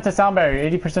 80% to sound barrier.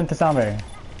 80% to sound barrier.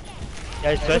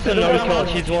 Guys, press the no recall.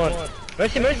 She's one.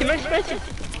 Mercy.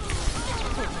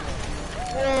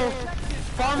 Whoa.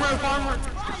 Farmer.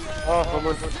 Oh, come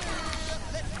on.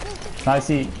 Nice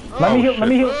eat. Let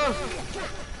me heal.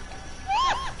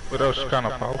 Widow's kind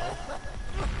of powerful.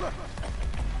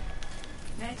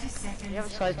 You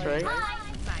have sights, right?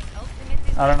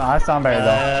 I don't know. I have sound barrier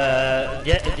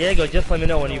though. Diego, just let me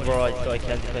know when you barrage so I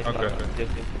can deflect my Okay.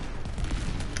 objective.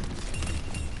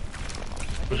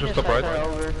 Push us top right.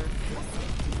 Over.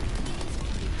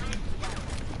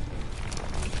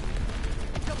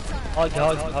 Hog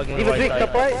on the Diva right big, side.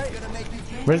 top right.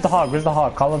 Where's the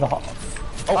hog? Call the hog.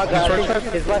 Oh, I got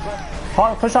his left.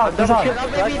 Hog, push hog. I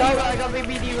got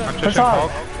baby diva. I'm Push chasing hog.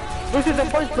 Hog.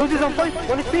 Lucy's on point.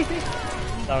 One speed.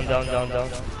 Down.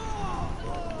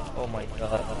 Oh my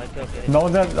god. Okay. No,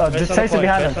 just chase it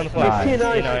behind him. Nice.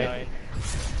 59.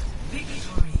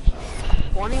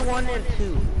 21 and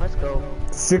 2. Let's go.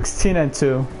 16 and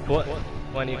 2.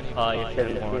 25.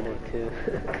 17 and 2.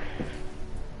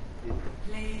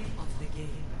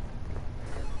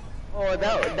 Oh,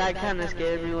 that kind of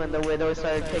scared me when the Widow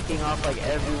started picking off like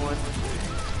everyone.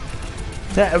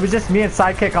 Yeah, it was just me and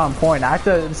Sidekick on point. I had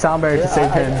to sound barrier to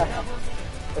save him.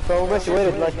 So I almost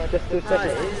waited like just 2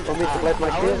 seconds for me to let my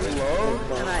I kill. was low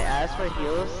and I asked for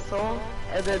heals, so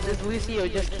and then this Lucio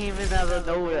just came in out of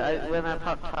nowhere when I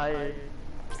popped tired.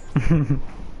 Kinda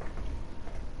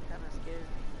scared.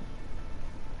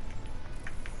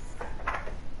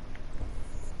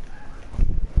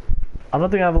 I don't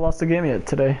think I've lost a game yet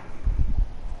today.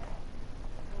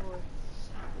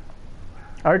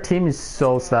 Our team is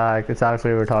so stacked. It's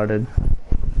actually retarded.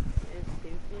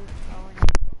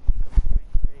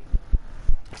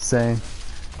 Same.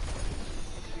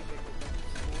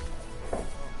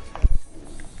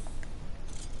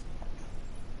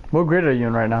 What grade are you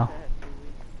in right now?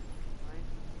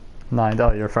 9.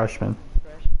 Oh, you're a freshman.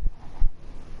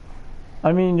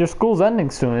 I mean, your school's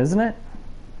ending soon, isn't it?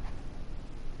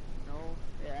 No,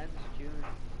 it ends June.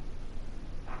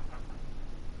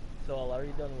 So are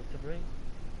you done with the break?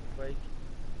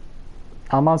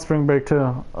 I'm on spring break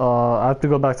too. I have to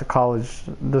go back to college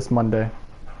this Monday.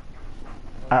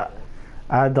 I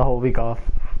had the whole week off.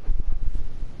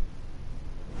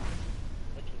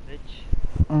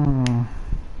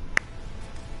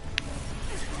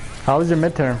 How was your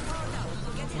midterm?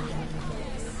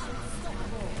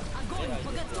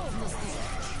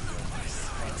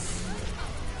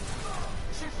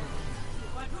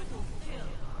 What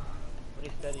are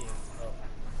you studying?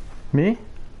 Me?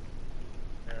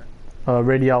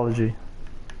 Radiology.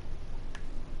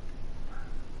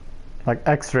 Like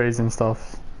x-rays and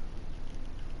stuff.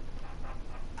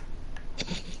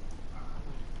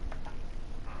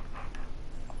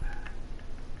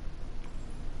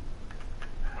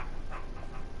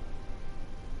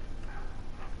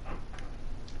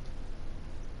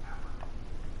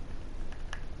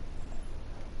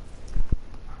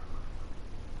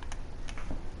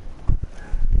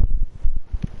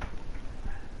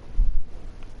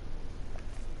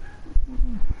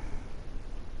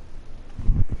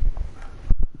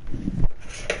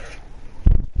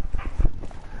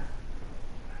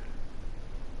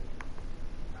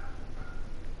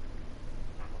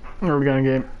 We're gonna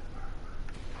game.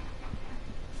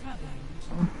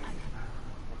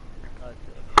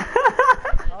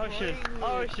 Archers,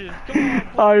 Archers, come on.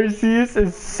 Arceus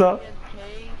is so.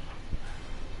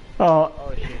 Oh,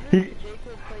 Oh shit. he.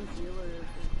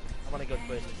 I wanna go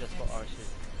first just for Archers.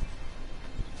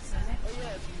 Oh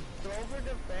yeah, so over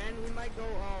the fan, we might go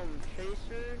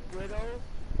Tracer, Widow.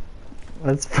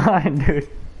 That's fine, dude.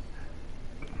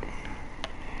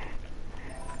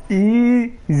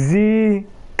 Easy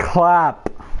clap.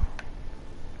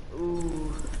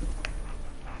 Ooh.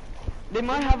 They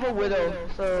might have a Widow,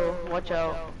 so watch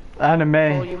out. Anime.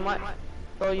 Oh, you might.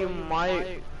 Oh, you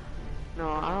might. No,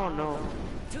 I don't know.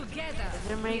 Together.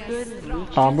 Is it May good?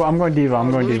 I'm going Diva.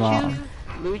 I'm going Diva.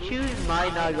 Luciu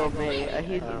might not go May.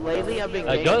 He's lately I've been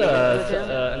Go gaming with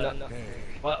him.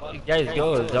 well, guys,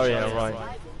 go Zarya and Ryan.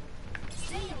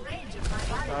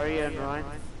 Sorry, and Ryan.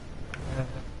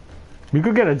 We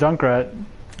could get a Junkrat.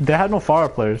 They had no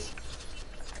Pharah players.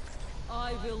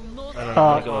 I will not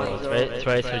I don't know, go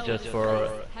Tracer just for...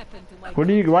 happen to my Why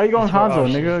are you going It's for Hanzo,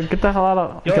 Archers. nigga? Get the hell out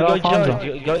of. Go, Get go off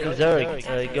Hanzo. Junk, go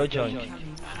Zarek, go Junk.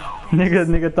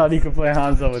 Nigga thought he could play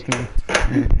Hanzo with me.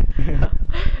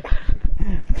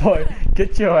 Boy,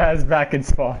 get your ass back in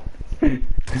spawn.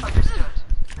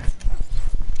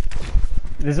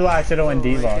 This is why I should have went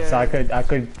Diva, so I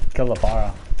could kill the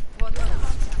Pharah.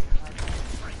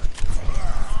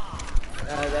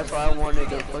 That's why I wanted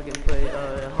to fucking play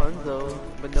Hanzo,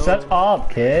 but no. Shut up,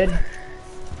 kid.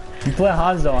 You play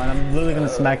Hanzo and I'm literally gonna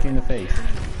smack you in the face.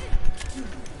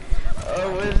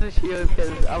 Oh, where's the shield? Because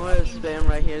I'm gonna spam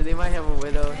right here. They might have a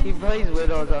Widow. He plays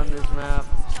Widows on this map.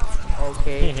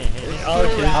 Okay. Oh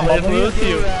shit, I'm let's over lose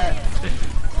you. Yeah,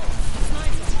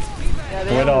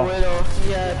 they have a Widow.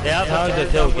 Yeah. They have Hanzo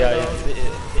too, guys.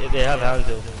 They have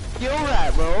Hanzo. Kill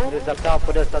that, bro. Put us up top,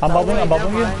 put us up I'm top.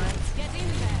 bubbling you.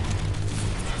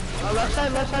 Left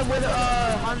side with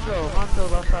Hanzo,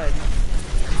 left side.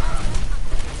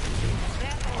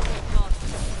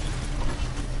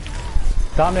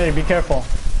 Dominator, be careful.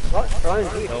 What? Ryan,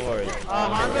 please. Don't worry.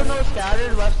 Hanzo no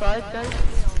scattered left side, guys.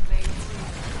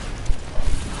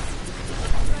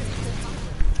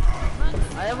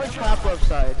 I have a trap left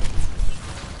side.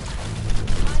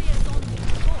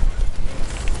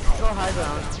 Go high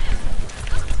ground.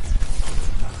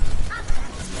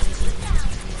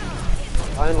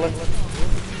 Ryan, left.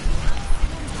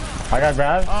 I got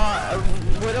grabbed.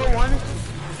 Widow one.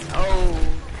 Oh.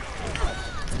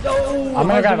 No! I'm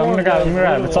gonna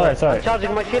grab. It's alright, I'm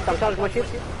charging my shit,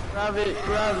 Grab it.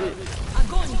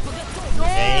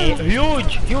 Hey,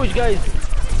 huge guys.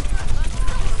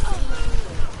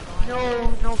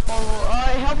 No follow.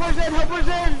 Help us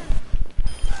in.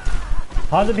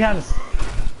 Hanzo behind us.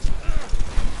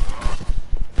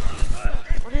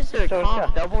 What is their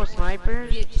comp? Double sniper?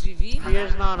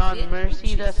 Fear's not on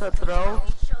mercy, that's a throw.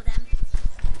 show them.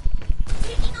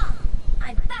 Kicking off.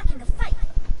 I'm back in the fight.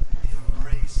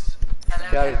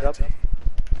 Carries up.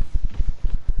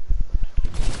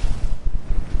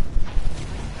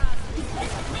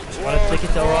 Wanna stick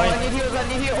it to I Ryan? need heals.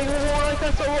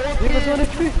 That's so OP.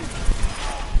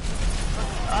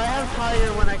 I have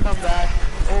fire when I come back.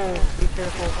 Oh, be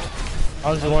careful.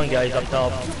 Hanzo one, guys, up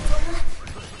top.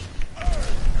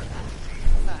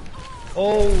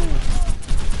 Oh!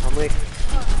 I'm weak.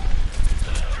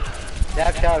 They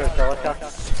have shadows, so watch out.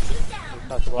 He's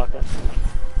about to block it.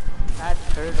 That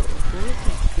turtle. Who is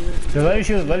he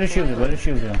shooting? Dude, let her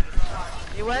shoot you.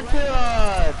 They went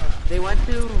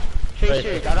to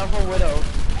Tracer, got off a Widow.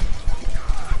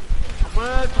 I'm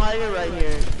gonna tire right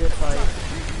here. Good fight.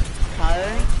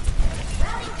 Tiring?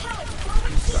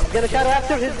 He's gonna shadow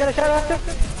after,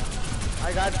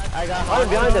 I got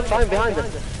Fine behind us.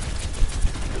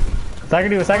 Stagger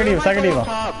Diva.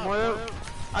 Top.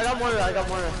 I got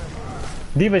Moira.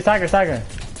 Diva, stagger.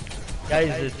 Guys,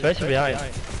 there's pressure behind.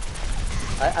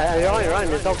 Ryan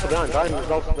is also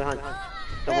behind.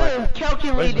 Oh,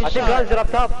 calculated I think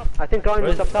shot.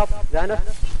 Ryan's up top. Behind us.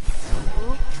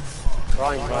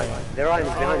 Ryan. The Ryan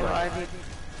is behind us.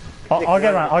 I'll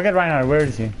get Reinhardt. Where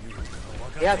is he?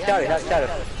 He has shadow.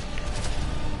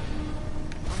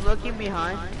 I'm looking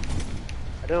behind.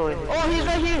 I don't know. Oh, he's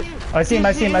right here. I see him.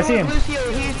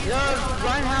 Lucio, he's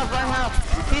Ryan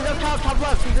half. He's up top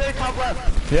left. He's there top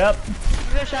left. Yep.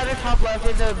 He's gonna shatter top left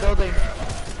in the building.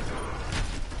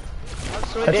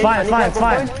 It's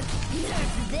fine.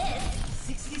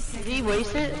 Did he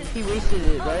waste it? He wasted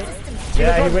it, right?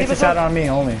 Yeah, he wasted shadow on me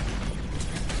only.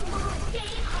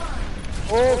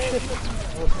 Oh shit.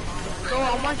 Go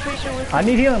on my Tracer with I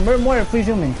need healing. Moira, please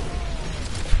heal me.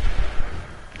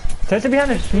 Tracer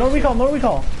behind us. No recall.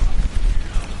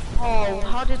 Oh,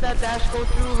 how did that dash go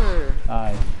through her?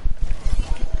 Alright.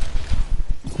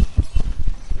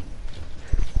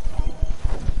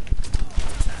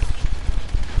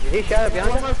 He shattered behind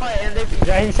One us. more fight and they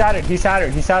Yeah, he shattered. He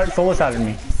shattered. He shattered. Solo shattered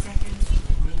me.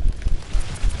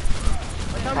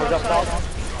 I was up top.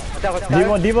 That was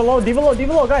Diva, Diva low, Diva low,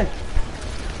 Diva low, guys.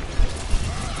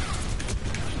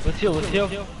 Let's heal, let's heal.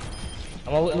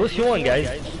 Let's heal one, guys.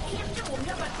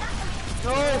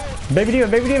 No! Baby Diva,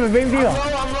 Baby Diva, Baby Diva.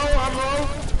 I'm low.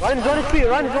 Ryan is on his feet,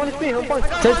 Ryan is on his feet. I'm fine. I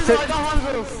got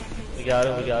Hanzo. We got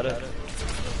it, we got it.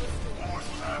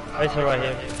 Tracer right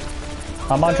here.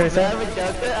 I'm on Tracer. I haven't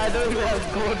done it. I don't even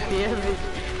have gold damage.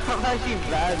 I'm actually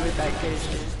bad with that case.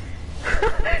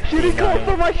 She didn't go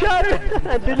for my shatter.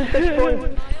 I didn't touch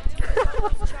point.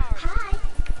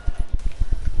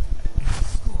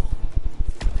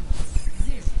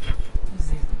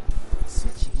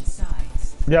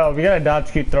 Yo, we got a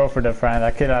dodge keep throw for the friend.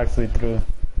 That kid actually threw.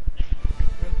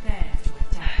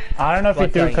 I don't know if he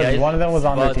threw because one of them was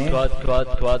on the team. Squad.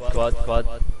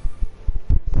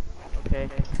 Okay.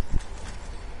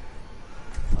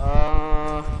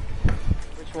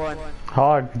 Which one?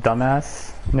 Hog,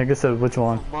 dumbass. Nigga said which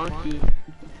one? Monkey.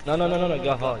 No,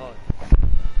 go hard.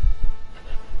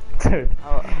 Dude.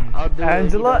 I'll do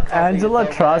Angela it.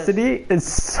 Atrocity is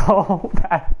so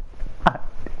bad.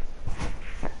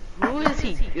 Who is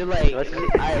he? You're like,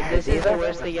 this is the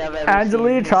worst thing I've ever Angela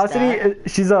seen. Atrocity,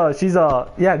 she's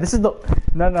a, yeah, this is the,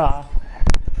 no.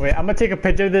 Wait, I'm gonna take a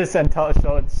picture of this and show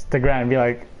it to Grant and be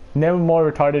like, never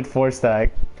more retarded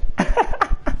 4-stack.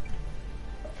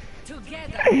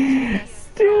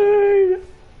 Dude.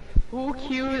 Who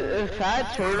queued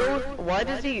Fat Turtle? Why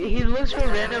does he looks for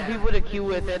random people to queue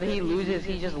with and he loses,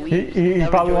 he just leaves. He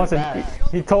probably wants to,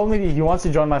 back. he told me he wants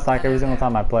to join my Slack every single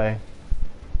time I play.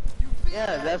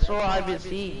 Yeah, that's what I've been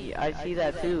seeing. I see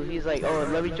that too. He's like, oh,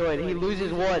 let me join. He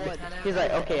loses one. He's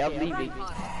like, okay, I'm leaving.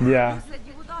 Yeah.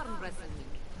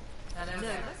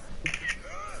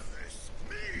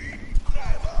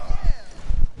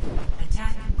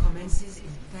 Attack commences in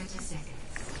 30 seconds.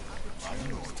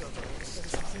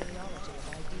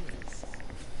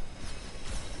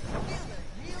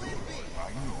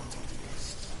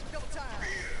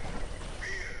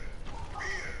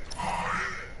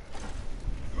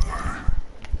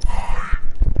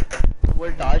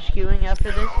 We're dodge queuing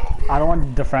after this? I don't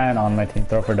want Defran on my team.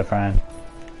 Throw for Defran.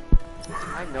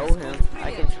 I know him.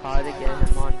 I can try to get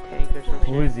him on tank or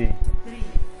something. Who is he?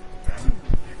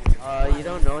 You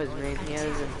don't know his name. He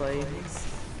hasn't played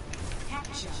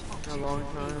in a long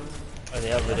time. Oh, they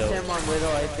have Widow. Him on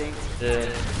Widow, I think. Yeah.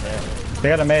 They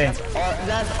got a May.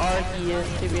 That's Arceus,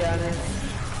 to be honest.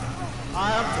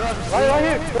 Right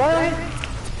here.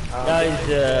 Guys,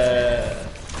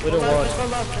 Widow one.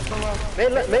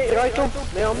 Mate, right on.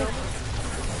 Mate on me.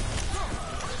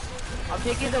 I'm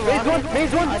taking the Maze rocket. one,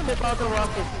 maze one. I took out the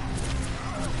rocket.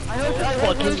 I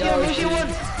hope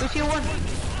Lucio won.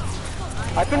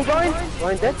 I can Ryan.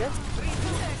 Ryan dead.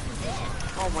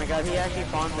 Oh my god, he actually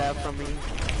found that from me.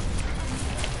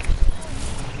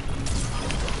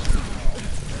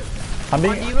 I'm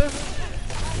being,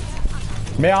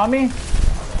 May on me?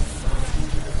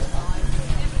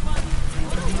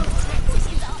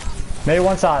 May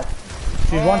one shot.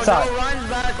 She's one shot. No, Ryan's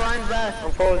back.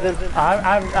 I'm frozen.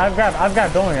 I've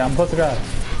grabbed, don't worry, I'm supposed to grab.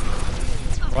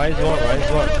 Ryan's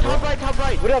one. Top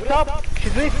right. What up top?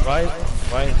 She's weak.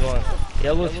 Ryan's one.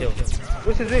 Yellow's heal.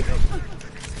 What's his weak?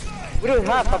 What do we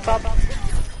have up top?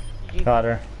 Got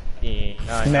her.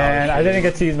 Nice. Man, I didn't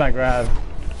get to use my grab.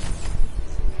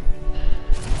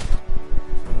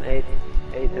 8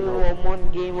 I'm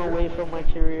 1 game away from my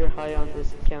career high on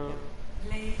this account.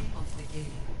 Play of the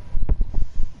game.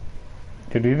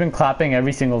 Dude, we've been clapping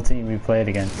every single team we played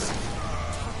against.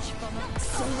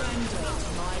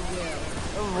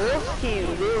 The Wolves team,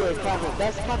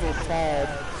 that's kind of sad.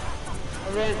 I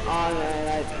ran on and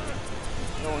I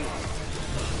don't.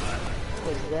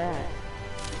 What was that?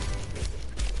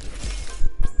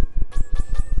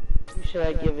 Who should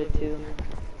I give it to?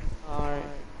 Alright.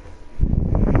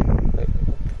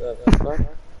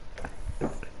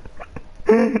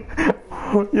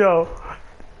 Yo,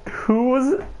 who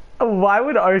was? Why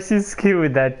would Arceus queue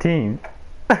with that team?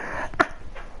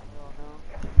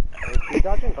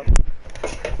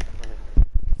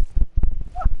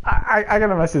 I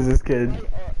gotta message this kid.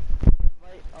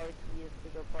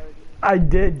 I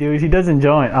did, dude. He doesn't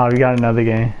join. Oh, we got another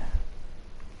game.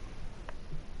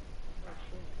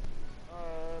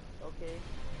 Okay.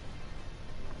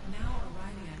 Now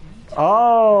arriving at meet.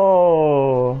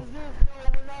 Oh, No,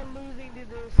 we're not losing to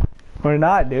this. we're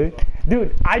not, dude.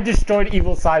 Dude, I destroyed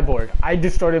Evil Cyborg. I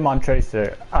destroyed him on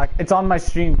Tracer. It's on my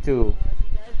stream too. You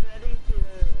guys ready to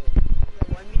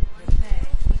 1v1? Prepare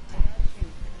to attack.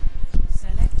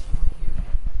 Select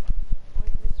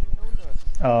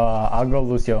your hero. I'll go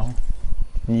Lucio.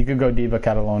 You could go Diva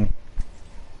Cataloni.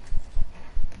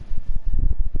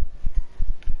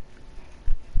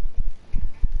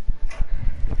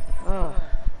 Oh.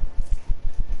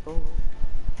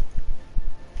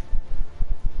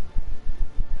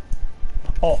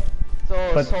 Oh. Oh,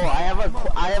 but- So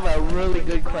I have a really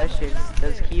good question.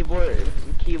 Does keyboard?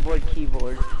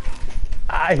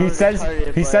 he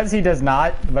says he does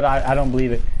not, but I don't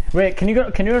believe it. Wait, can you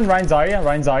run Ryan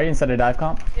Zarya instead of dive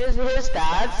comp? His Widow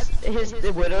stats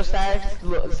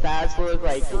look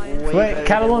like way Wait, better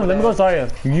Cataloni, than let me go Zarya.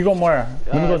 You go Moira.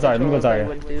 Let me go Zarya.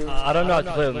 I don't know how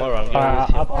to play with Mora. I'm going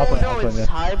I'll play. No, it's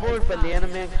Cyborg, Banana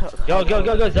Man. Go,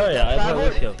 Zarya. I play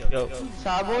Lucio. Go.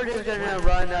 Cyborg is gonna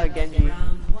run Genji.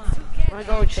 I'm gonna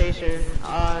go Chaser.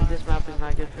 This map is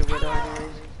not good for Widow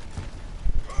anyways.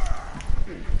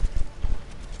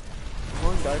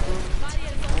 One dark room.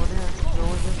 No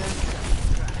one's in there.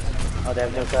 Oh, they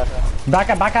have no craft. Back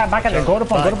up. Go to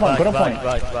point. Back.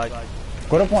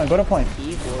 Go to point.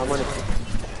 I'm gonna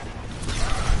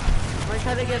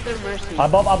try to get their mercy.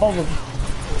 Above.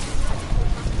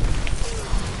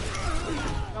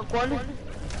 Knock one.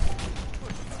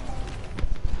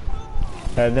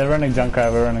 They're running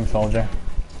Junkrat, we're running Soldier.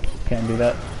 Can't do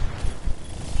that.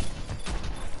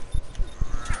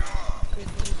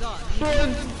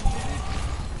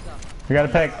 We gotta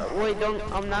pick. Wait, don't.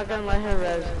 I'm not gonna let her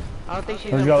res. I don't think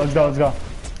she's. Let's go.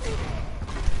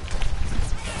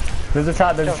 There's a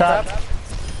trap.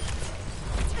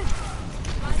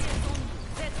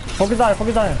 Focus on it.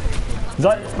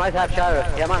 Might have Shadow.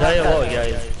 Yeah, might have Zarya low,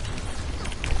 Shadow.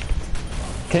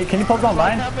 yeah. Can you pop on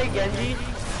Ryan? Genji.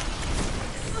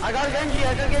 I got Genji.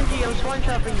 I'm swan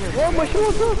trapping him. Oh, my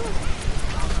shield's up.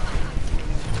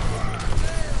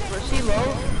 Mercy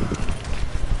low.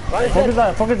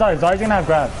 Focus on it. Zarya's gonna have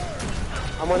grab.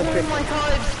 I'm on the Oh trick. my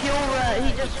god, skill rat.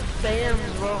 He just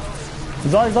spams, bro.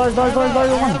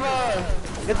 Zarya one.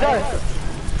 Good Zarya.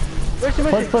 Where's the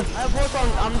mission? Push. I have both on.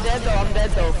 I'm dead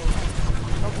though.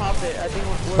 Don't pop it. I think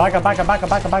we're Back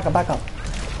up.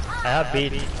 I have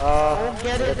beat. Don't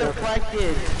get it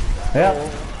deflected. Yeah.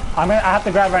 I have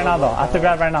to grab right now though.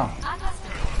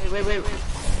 Wait.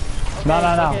 No.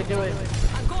 Okay, do it.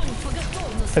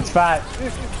 It's fat.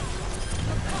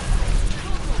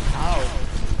 Ow.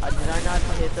 Did I not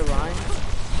hit the line?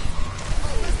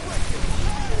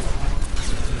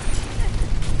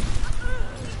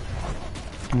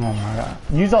 Oh my god.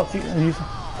 Use.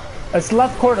 It's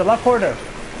left quarter. I got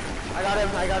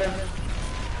him.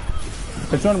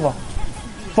 It's winnable.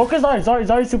 Focus on it.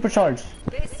 Zarya supercharged.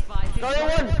 Another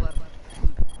one.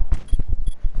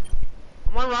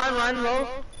 I'm on Ryan low.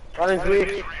 Running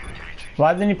weak.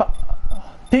 Why didn't you pop?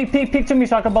 Peek to me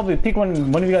so I can bubble you. Peek one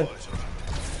of you guys.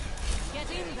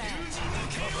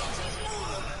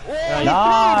 Oh,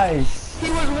 Nice. he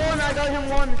was one. I got him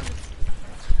one.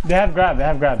 They have grab.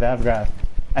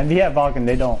 And we have Vulcan.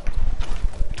 They don't.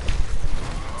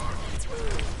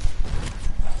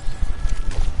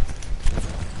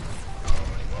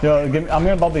 Yo, I'm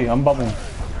gonna bubble you. I'm bubbling.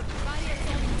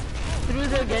 Through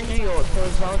the Genji ult, so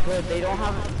it's all good. They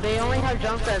only have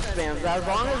jump that spams. As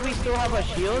long as we still have a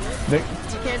shield, we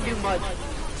can't do much.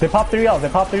 They pop 3 Ls.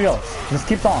 Just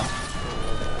keep on.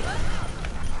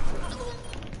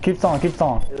 Keeps on. Dude,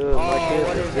 Oh,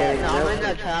 what is that? No, I'm in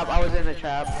the trap. I was in the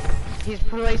trap. He's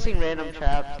placing random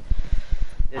traps.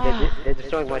 They're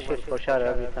destroying my shit for Shadow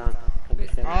every time.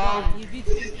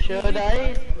 Should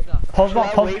I? Pulse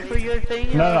bomb. Wait for your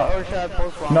thing? No. Or should I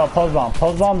post bomb? No, pulse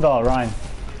bomb though, Ryan.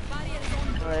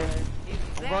 Alright.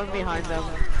 I'm going behind them.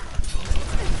 Hope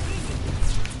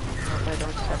I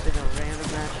don't step in a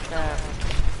random ass trap.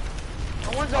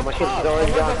 Someone's up my top. shit's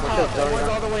already gone. My shit's already Someone's gone.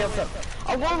 all the way up top.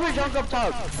 I'm going for junk up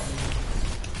top.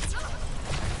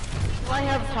 He might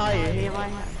have tire. He might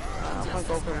have... I'm gonna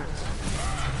go for it.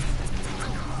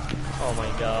 Oh my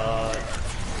god.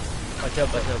 Watch out.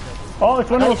 Oh, it's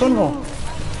winnable.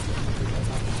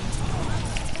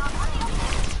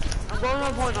 I'm going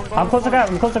on point. I'm close to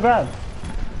grab.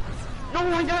 No,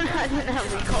 I didn't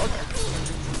have recall.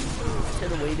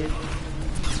 Should have waited.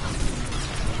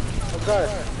 Okay.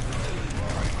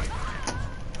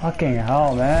 Fucking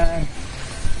hell, man.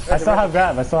 I still have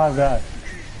grab. We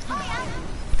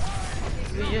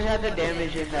just had the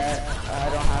damage in that. I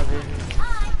don't have it.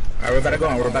 Alright, we're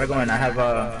about to go in. I have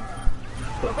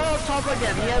We'll go up top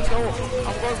again. He has gold.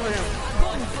 I'm going for him.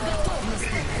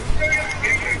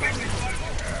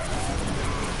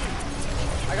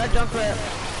 I got jump rat.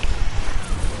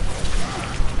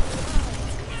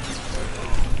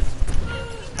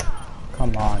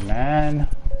 Come on, man.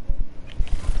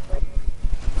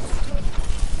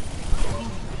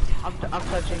 I'm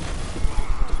touching.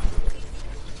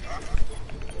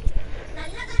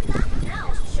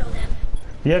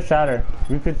 You have shatter.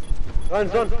 We could.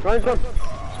 Ryan's gone. Ryan's gone.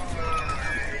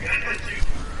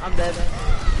 I'm dead.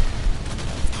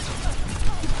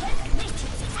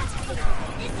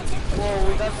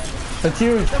 Whoa, we got It's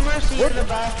huge. the Mercy in the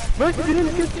back. Mercy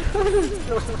didn't get.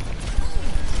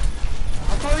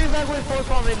 I'll call you back with full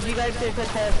comment if you guys can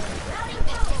contest.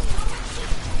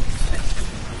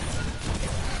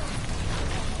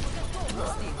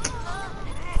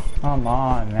 Come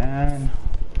on, man.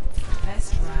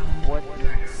 Best round. What?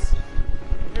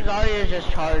 Zarya's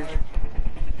just charged.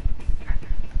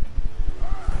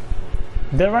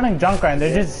 They're running Junkrat and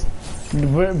they're just.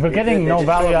 We're getting no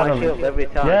value out of it. Every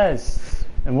time. Yes.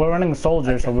 And we're running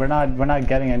soldier, so we're not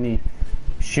getting any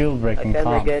shield breaking. I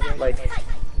can't get like.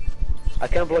 I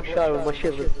can't block shot with my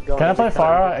shield is gone. Can I play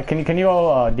Pharah? Can you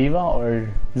go Diva or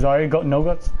Zarya go no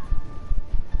guts?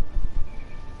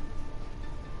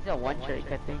 He's a one trick,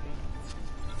 I think.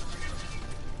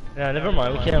 Yeah, never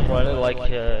mind. We can't run it like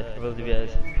Triple DBS.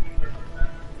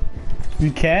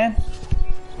 You can?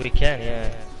 We can,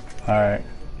 yeah. Alright.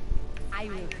 I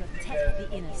will protect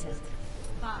the innocent.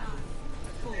 5,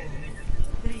 4,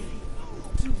 3,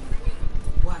 2,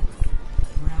 1.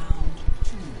 Round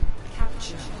 2.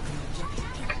 Capture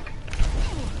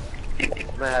the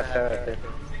objective. I have power right there.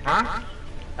 Huh?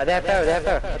 They have power, they have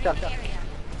power. Watch out.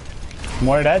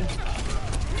 More dead.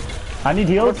 I need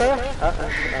heals.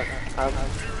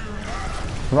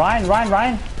 Ryan. Ryan,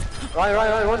 one. Sorry,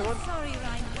 Reinhardt.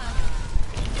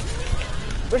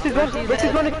 Where's his 1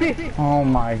 HP? Oh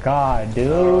my god,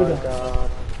 dude. Oh god.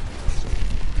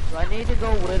 Do I need to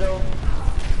go Widow?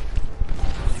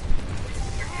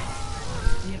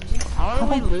 How are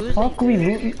we losing? Fuck, we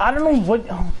lose. I don't know what.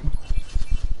 Oh.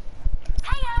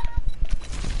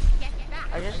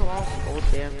 I just lost full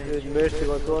damage. Dude, Mercy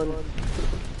was one.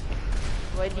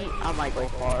 Do I need? I might go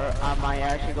far. I might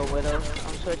actually go Widow.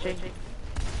 I'm switching.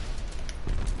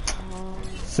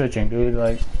 Switching, dude.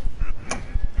 Like,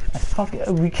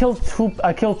 we killed two.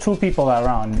 I killed 2 people that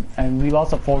round, and we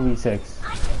lost a 4v6.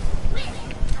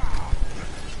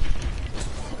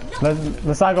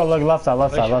 Let's not go look left side.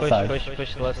 Left side.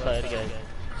 Push left side, guys.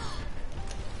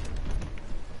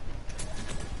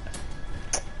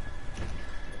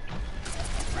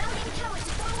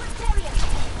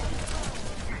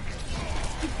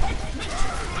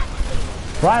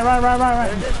 Ryan.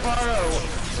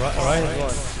 Ryan's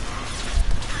one.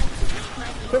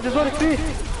 Soldier's 1 HP.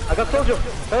 I got Soldier.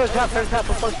 First half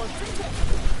of fun.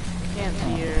 Can't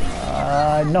see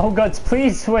her. No guts.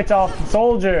 Please switch off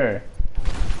soldier.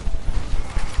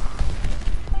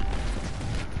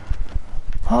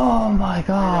 Oh my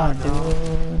god,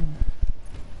 dude.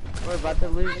 We're about to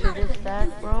lose to this stack,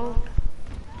 bro.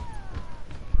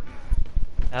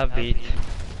 Have beat.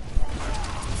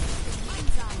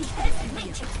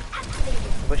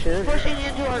 Pushing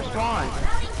into our spawn.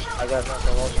 I got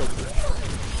some also.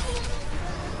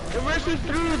 The Mercy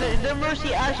threw. The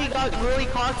Mercy actually got really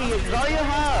cocky. Zarya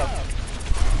half.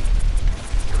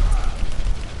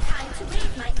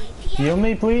 Heal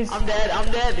me, please. I'm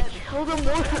dead. Kill them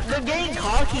more. They're getting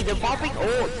cocky. They're popping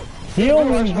ult. Heal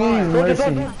me, please,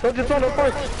 Mercy. Soldier's 1, of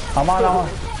course. I'm on. I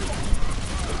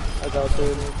got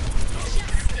him.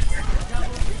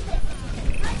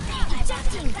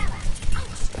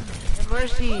 The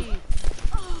Mercy.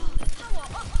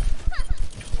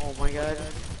 Oh my god.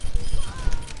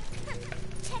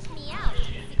 Check me out.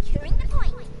 Securing the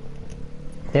point.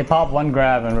 They pop 1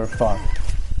 grab and we're fucked.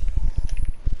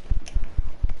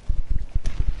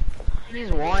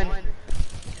 He's one.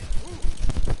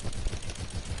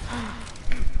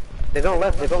 They're going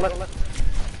left.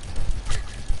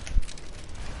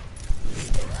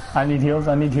 I need heals.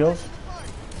 Go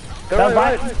That's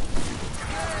right.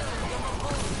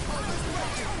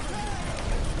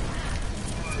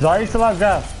 Zarya still out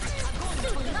grab.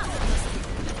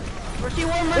 Mercy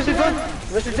one.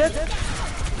 Mercy dead.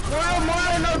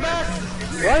 More in our back.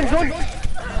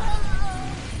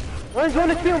 Ryan's 1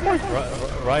 HP on point.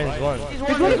 Ryan's one.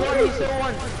 He's still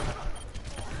one.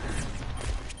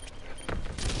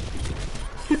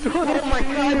 Oh my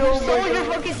god, this soldier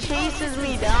fucking chases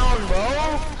me down,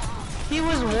 bro. He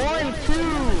was 1, 2.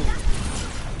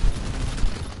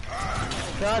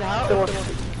 God, how's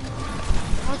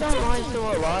that line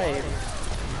still alive?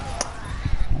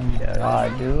 Oh my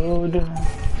god, dude.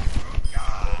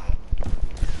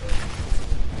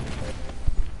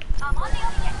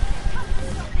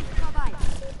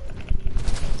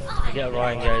 I get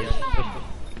Ryan, guys.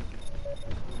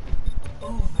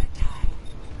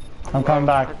 I'm coming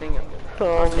back.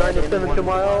 Oh, 97 to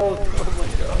my ult. Oh my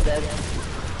god. Dead.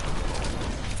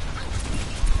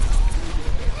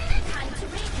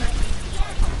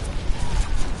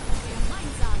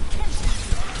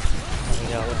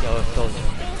 Yeah, with your soldier.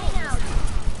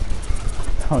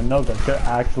 Oh, no guts, you're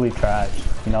actually trash.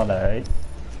 You know that, right?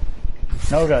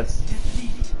 No guts,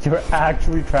 you're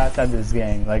actually trash at this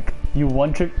game. Like, you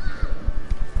one trick.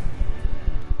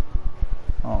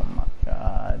 Oh my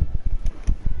god.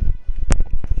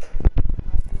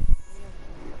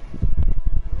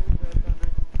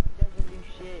 Doesn't do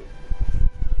shit.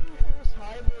 His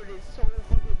hybrid is so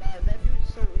fucking bad. That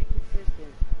dude's so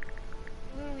inconsistent.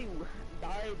 He literally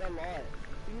died a lot.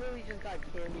 He literally just got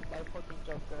carried by fucking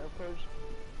Joker. Of course,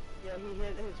 yeah, he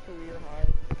hit his career high.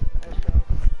 That's right.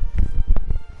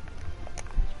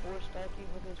 He's 4-stacking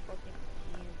with his fucking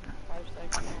team.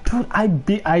 5-stacking.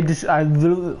 Dude, I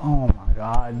literally, oh my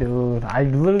god, dude. I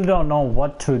literally don't know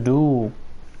what to do.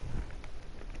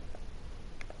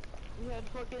 He had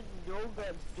fucking no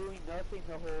guts doing nothing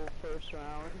the whole first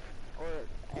round. Or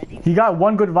anything. He got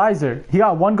one good visor. He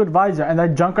got one good visor, and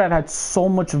that Junkrat had so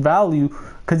much value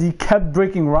because he kept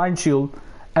breaking Rhine Shield.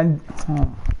 And,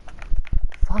 oh,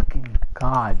 fucking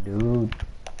god, dude.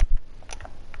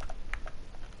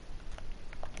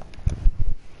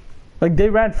 Like, they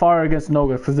ran far against No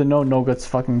Guts because they know No Guts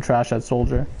fucking trash at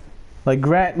Soldier. Like,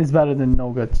 Grant is better than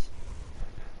No Guts.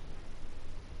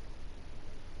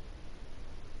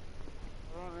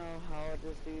 I don't know how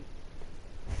this dude.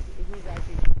 He's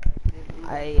actually.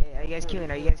 Are you guys queuing?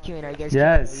 Are you guys queuing? Are you guys queuing?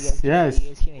 Yes, yes. Are you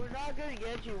guys queuing? We're not gonna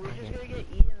get you. We're just gonna get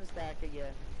Eden's stack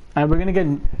again. And we're gonna get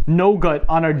No Gut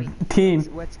on our team.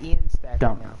 What's Ian's stack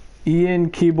Dumb. right now? Ian,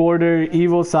 Keyboarder,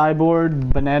 Evil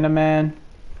Cyborg, Banana Man.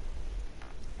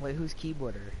 Wait, who's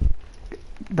keyboarder?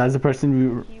 That's the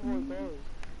person Keyboard goes.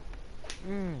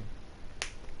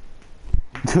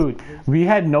 Dude, we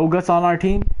had No Guts on our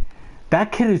team.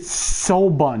 That kid is so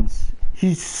buns.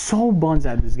 He's so buns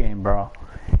at this game, bro.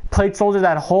 Played Soldier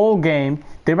that whole game.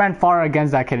 They ran far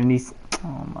against that kid, and he's...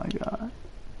 Oh my god.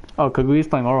 Oh, Kaguya's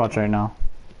playing Overwatch right now.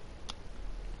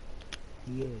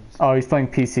 He is. Oh, he's playing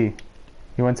PC.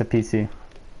 He went to PC.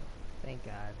 Thank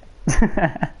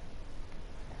God.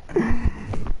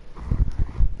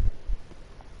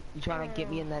 You trying to get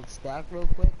me in that stack real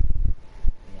quick?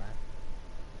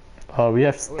 Yeah. Oh, we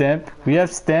have Stimp. We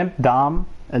have Stimp, Dom,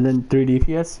 and then 3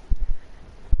 DPS.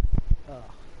 Oh,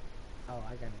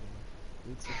 I got it.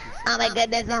 Oh my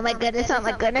goodness, oh my goodness, oh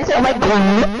my goodness, oh my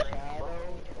goodness.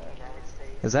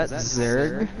 Is that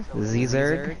Zerg?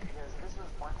 Z-Zerg?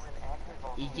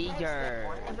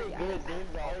 Z-Zerg.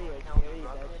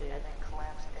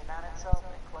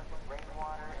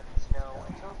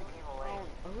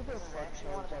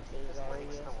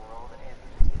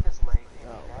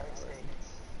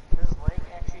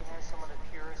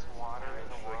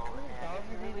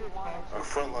 Our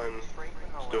front line is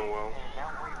doing well.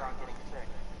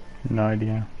 No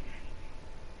idea.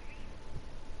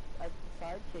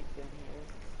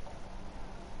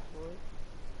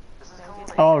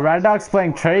 Oh, Red Dog's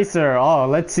playing Tracer. Oh,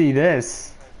 let's see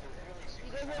this.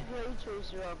 He doesn't play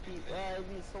Tracer on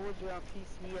Soldier on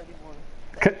PC anymore.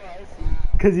 That's what I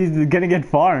see. Cause he's gonna get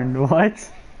farmed. What?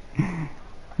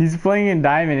 He's playing in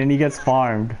Diamond and he gets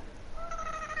farmed.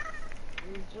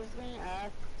 He's just gonna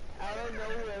ask out of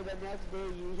nowhere the next day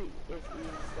it's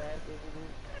Ian's stack, isn't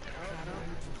it?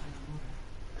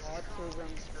 Autism.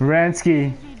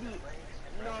 Ransky.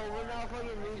 No, we're not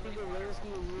fucking losing to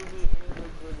Ransky and Ruby and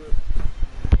Exhibit.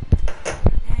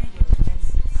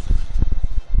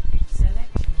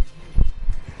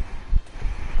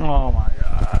 Oh my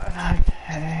god.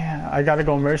 Okay. I gotta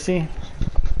go Mercy.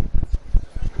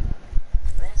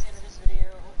 That's the end of this video.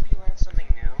 Hopefully you learned something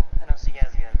new. And I'll see you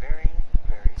guys again very,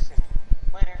 very soon.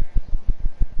 Later.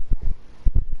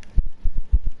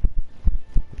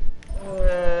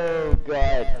 Oh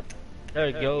god. There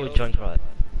you go, Junkrat.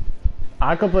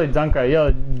 I could play Junkrat.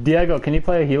 Yo, Diego, can you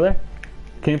play a healer?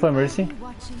 Can you play Mercy?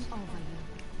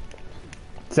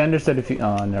 Xander said if you...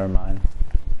 Oh, never mind.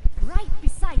 Right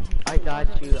beside you. I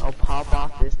got you. I'll pop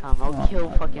off this time. I'll kill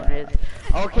fucking Riz.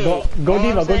 Okay. Go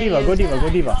Diva, go Diva, go Diva, go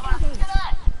Diva.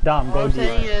 Dom, go All I'm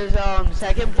saying Diva. is,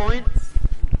 second point,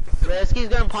 Resky's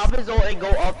gonna pop his ult and go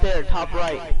up there, top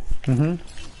right. Mm-hmm.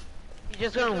 He's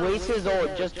just gonna waste his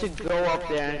ult just to go up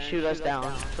there and shoot us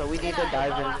down. So we need to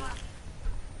dive in.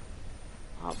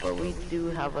 Oh, but we do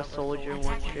have a soldier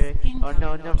one trick. Oh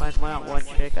no, never mind, we're not one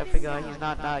trick. I forgot he's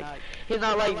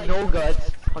not like No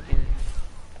Guts. Fucking.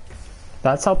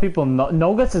 That's how people know.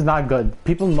 No Guts is not good.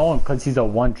 People know him because he's a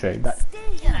one trick.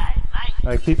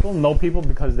 Like, people know people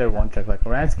because they're one trick. Like,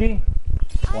 Ransky,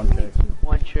 one trick.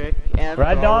 One trick. And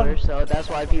Red brawler, Dog? so that's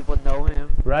why people know him.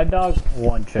 Red Dog,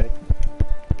 one trick.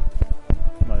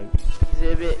 Like,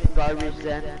 Exhibit, garbage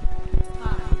Zen.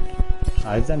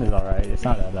 Zen is alright. It's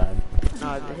not that bad.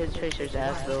 No, his Tracer's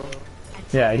ass though.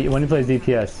 Yeah, when he plays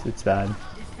DPS, it's bad. Am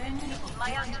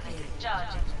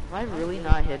I really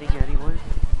not hitting anyone?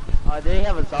 They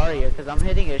have a Zarya, because I'm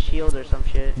hitting a shield or some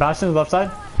shit. Bastion's left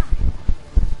side.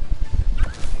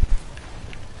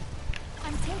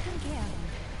 I'm taking care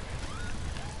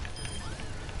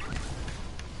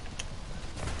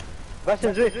of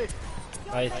Bastion's weak.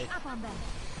 Nice. up on them.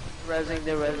 Rezzing,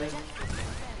 they're rezzing.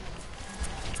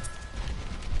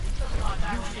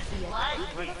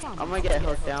 I'm gonna get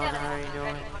hooked down, I already know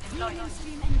it. Healing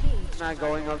stream engaged. Not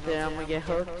going up there, I'm gonna get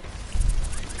hooked.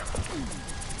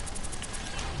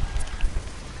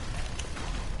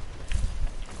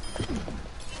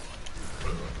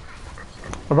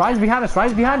 Rise behind us,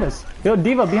 rise behind us. Yo,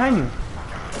 Diva, behind you.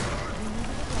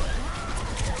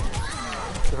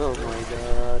 Oh my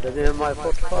god, that is my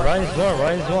fault. Ryan's one,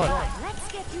 Ryan's one.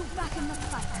 Let's get you back in the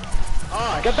fight.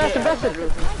 Oh, Get shit. Bastion.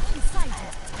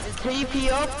 Is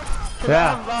TP up?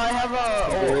 Yeah. I have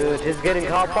a... Dude, he's getting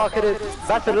hard pocketed.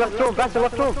 Bastion left room, Bastion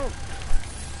left room.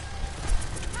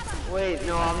 Wait,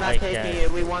 no, I'm not I taking can't.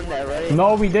 it. We won that, right?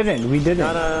 No, we didn't. We didn't.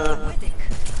 No.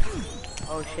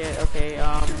 Oh shit, okay,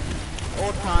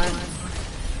 old time.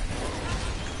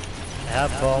 I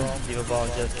have bomb, leave a bomb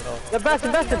just oh. Get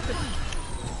Bastion.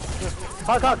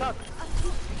 Hug.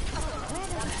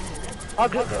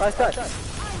 Hug, right side.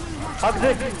 Hug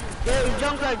Zig. Yeah,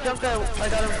 jump out, I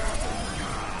got him.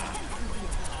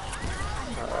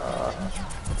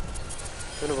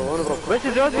 Wonderful. Where's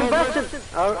his Johnson Bastion?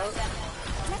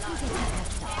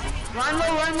 Run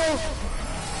low.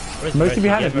 Where's Mercy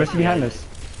behind us, Get Mercy behind us.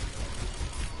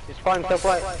 He's flying top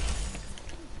right.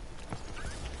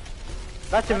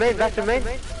 Bastion main. Enemy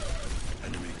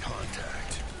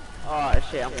contact. Oh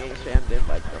shit, I'm getting spammed in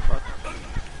by the fuck.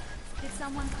 Did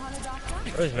someone call a doctor?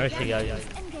 Where's Mercy, guys?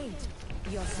 Engaged.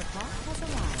 Your support has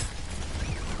arrived.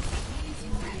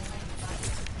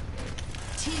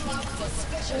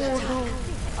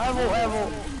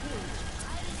 Evo.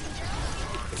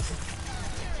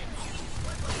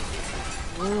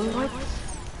 What?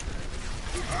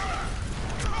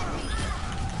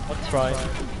 Let's try.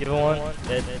 Give it one.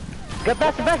 Dead. Get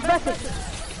Bastion.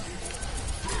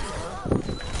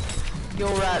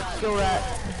 Skill rat.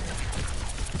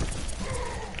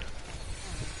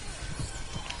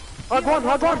 Hug one.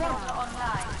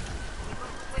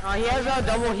 He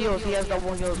has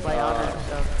double heals. By honor.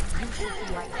 So.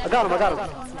 I got him.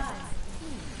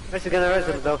 Mercy gonna res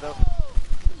him though.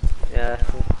 Yeah.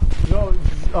 Yo,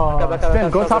 Sim, go back.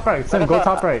 top right. Sim, go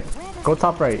top right. Go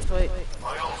top right. Wait.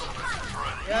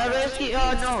 Yeah, Rescue,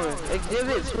 no.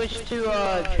 Exhibit, switch to,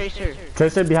 Tracer.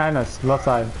 Tracer behind us, left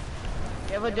side.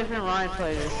 You have a different line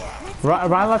player.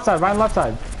 Ryan left side, Right,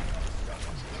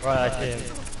 I see him.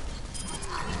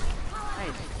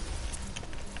 Nice.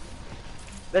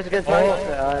 Let's get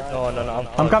Oh. No,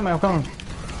 I'm coming. Run.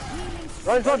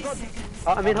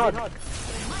 I mean hard.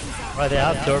 Right, they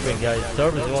have Durbin, guys.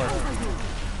 Durbin's one.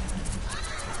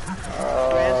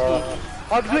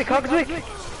 Rescue. Hug's weak.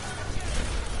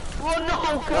 Oh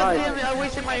no, god damn it, I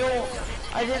wasted my ult.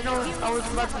 I didn't know I was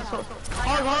about to hug.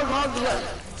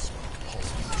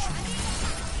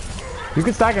 You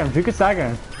can stagger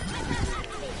him.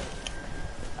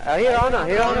 Here, Ana.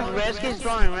 Rescue's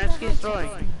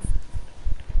throwing.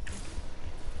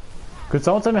 Could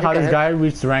someone tell me how this guy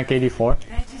reached rank 84?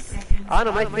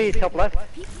 Ana might be top left.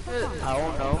 I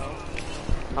don't know.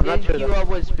 I'm not sure Didn't queue though. up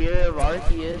with Spirit of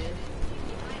Arceus.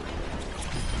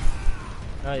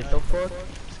 Nice. The fuck?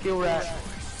 Skill rat.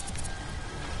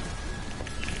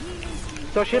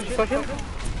 Social.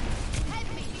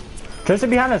 Tracer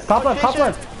behind us, top left. Top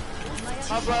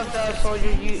left,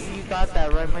 soldier, you got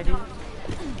that, right, my dude?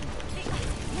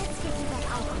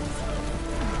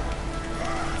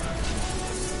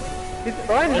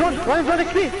 Ryan's on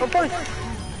XP, on point.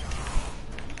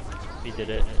 We did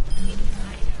it.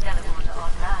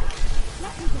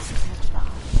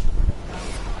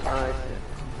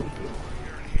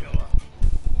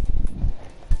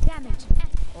 Damage.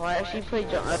 Oh, I actually played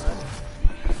jump.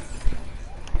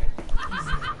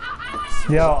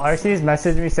 Yo, RC's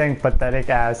messaged me saying pathetic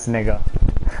ass nigga.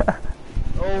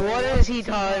 Oh, what is he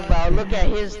talking about? Look at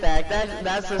his stack.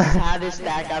 That's the saddest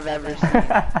stack I've ever seen.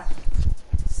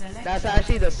 That's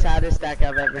actually the saddest stack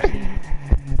I've ever seen.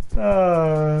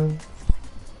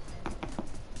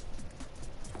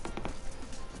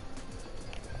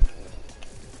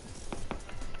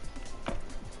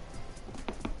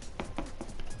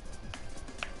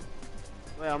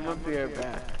 Wait, I'm gonna be right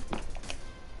back. I'm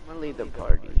gonna leave the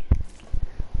party.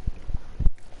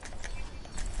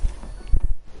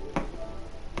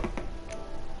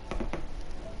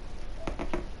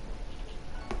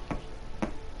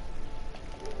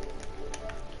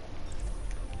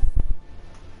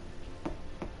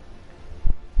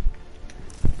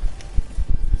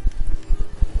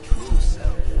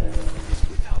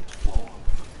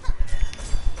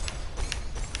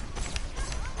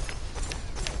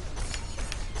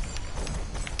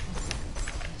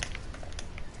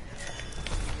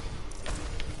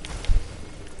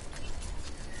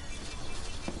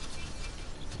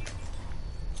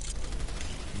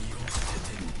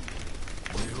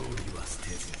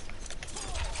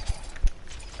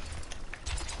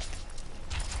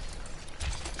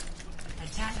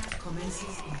 Attack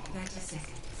commences in 30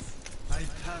 seconds. I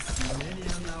passed many an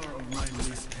hour of my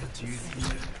respect youth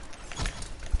here.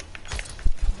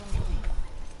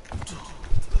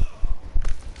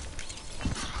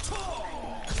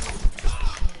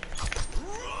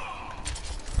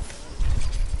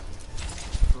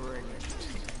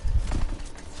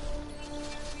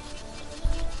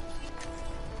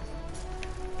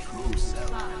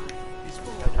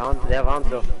 They have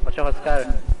Hanzo. Watch out, Sky.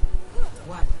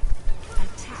 One.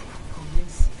 Attack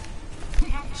commencing.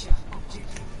 Capture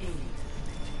objective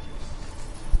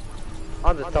A.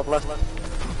 Hanzo top left.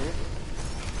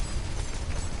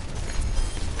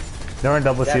 They're in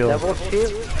double shield. Double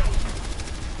shield.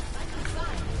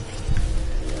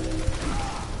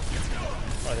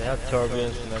 Oh, they have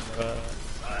turbines and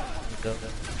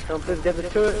Come please get the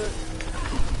turret.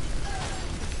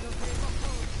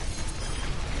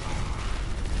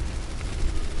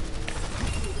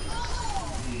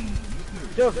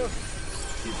 Go.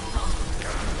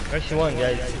 Actually one,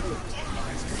 guys.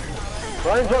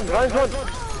 Ryan's one. Ryan's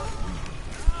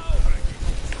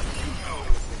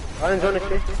one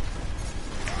actually.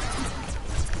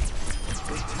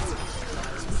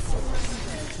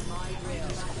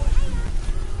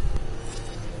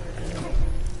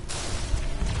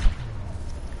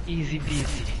 Easy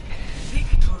peasy.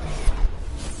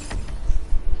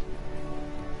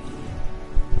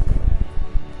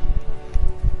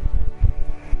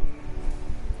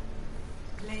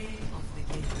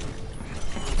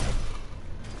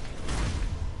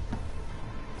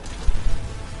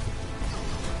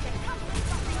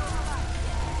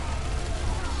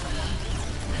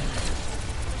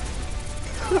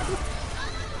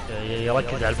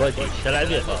 يركز على البودي ايش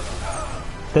تلعب يا خالد.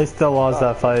 They still lost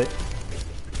that fight.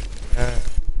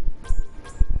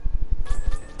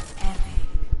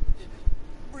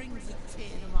 Brings a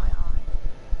tear to my eye.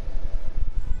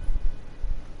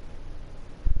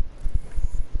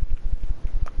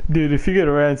 Dude, if you get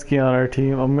a Ransky on our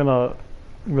team, I'm gonna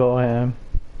go ham.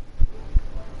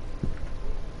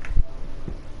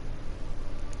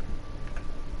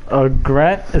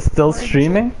 Grant is still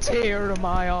streaming? Tear to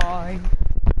my eye.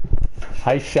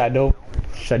 Hi, Shadow.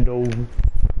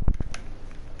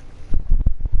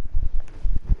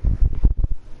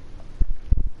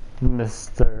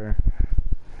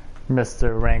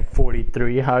 Mr. Rank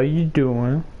 43, how you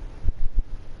doing?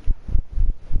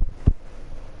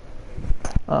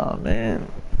 Oh man.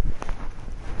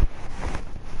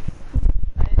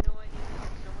 I had no idea there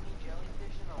were so many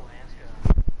jellyfish in Alaska.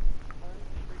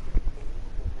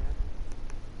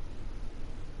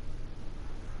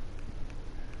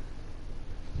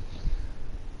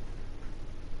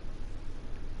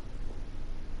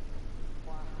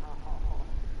 Wow.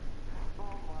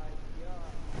 Oh my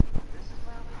god. This is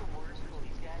probably the worst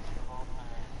police guys of all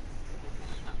time.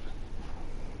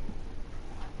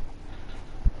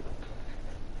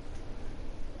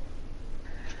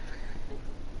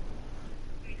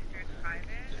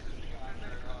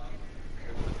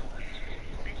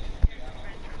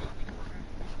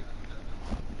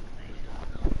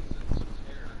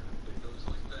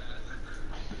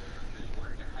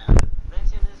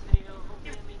 Thanks in this video. Hope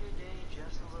you made your day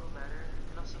just a little better.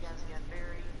 And I'll see you guys again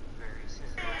very, very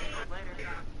soon. Later.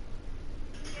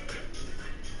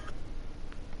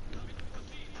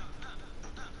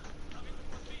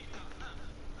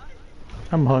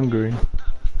 I'm hungry.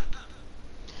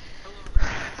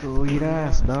 Go eat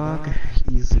ass, dog.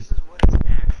 Easy. This is what it's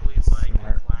actually like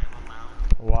to climb a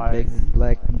mountain. Why? Big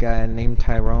black guy named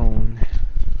Tyrone.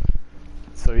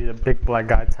 So you're the big black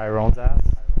guy Tyrone's ass?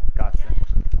 Gotcha.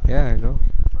 Yeah, go.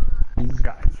 Easy.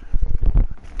 Gotcha.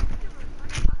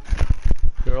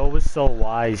 You're always so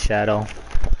wise, Shadow.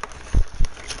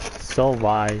 So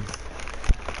wise.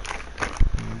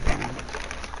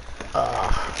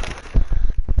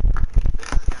 This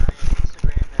is a guy on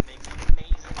Instagram that makes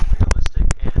amazing realistic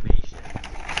animation.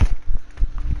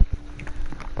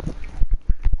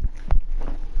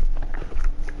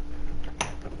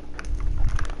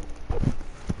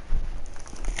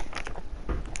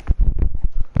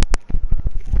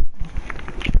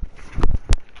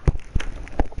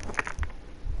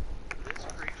 This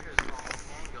creature is called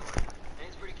Pangolin, and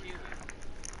it's pretty cute.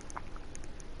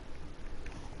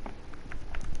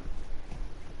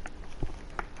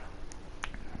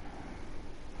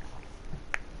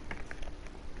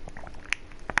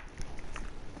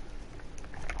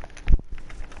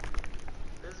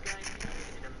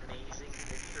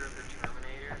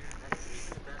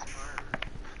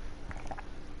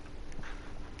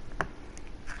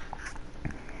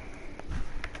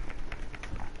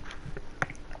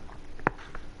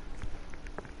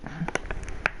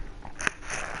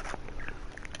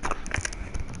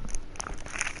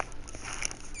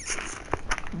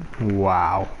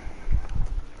 Wow.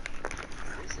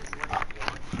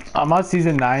 I'm on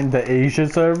season 9, the Asia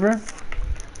server.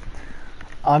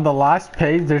 On the last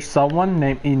page, there's someone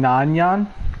named Inanyan.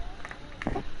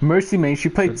 Mercy May, she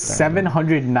played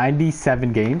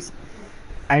 797 games,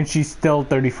 and she's still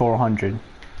 3,400.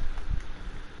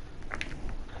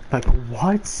 Like,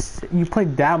 what? You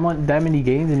played that many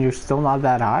games and you're still not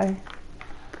that high?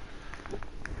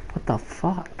 What the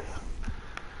fuck?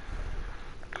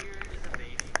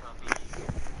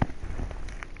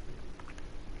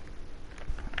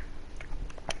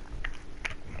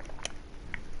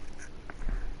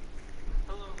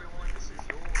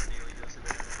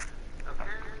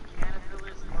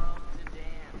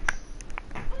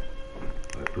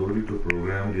 I told you to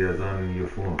program the Azan in your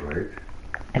phone, right?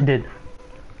 I did.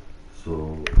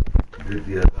 So, did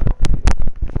the Azan?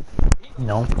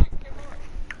 No.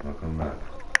 How come not?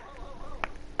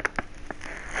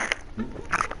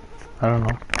 I don't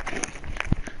know.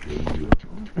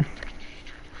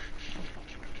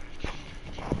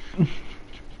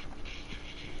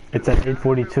 It's at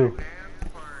 8:42.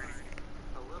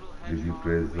 Did you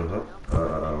praise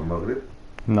Maghrib?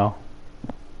 No.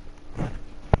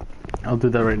 I'll do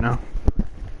that right now.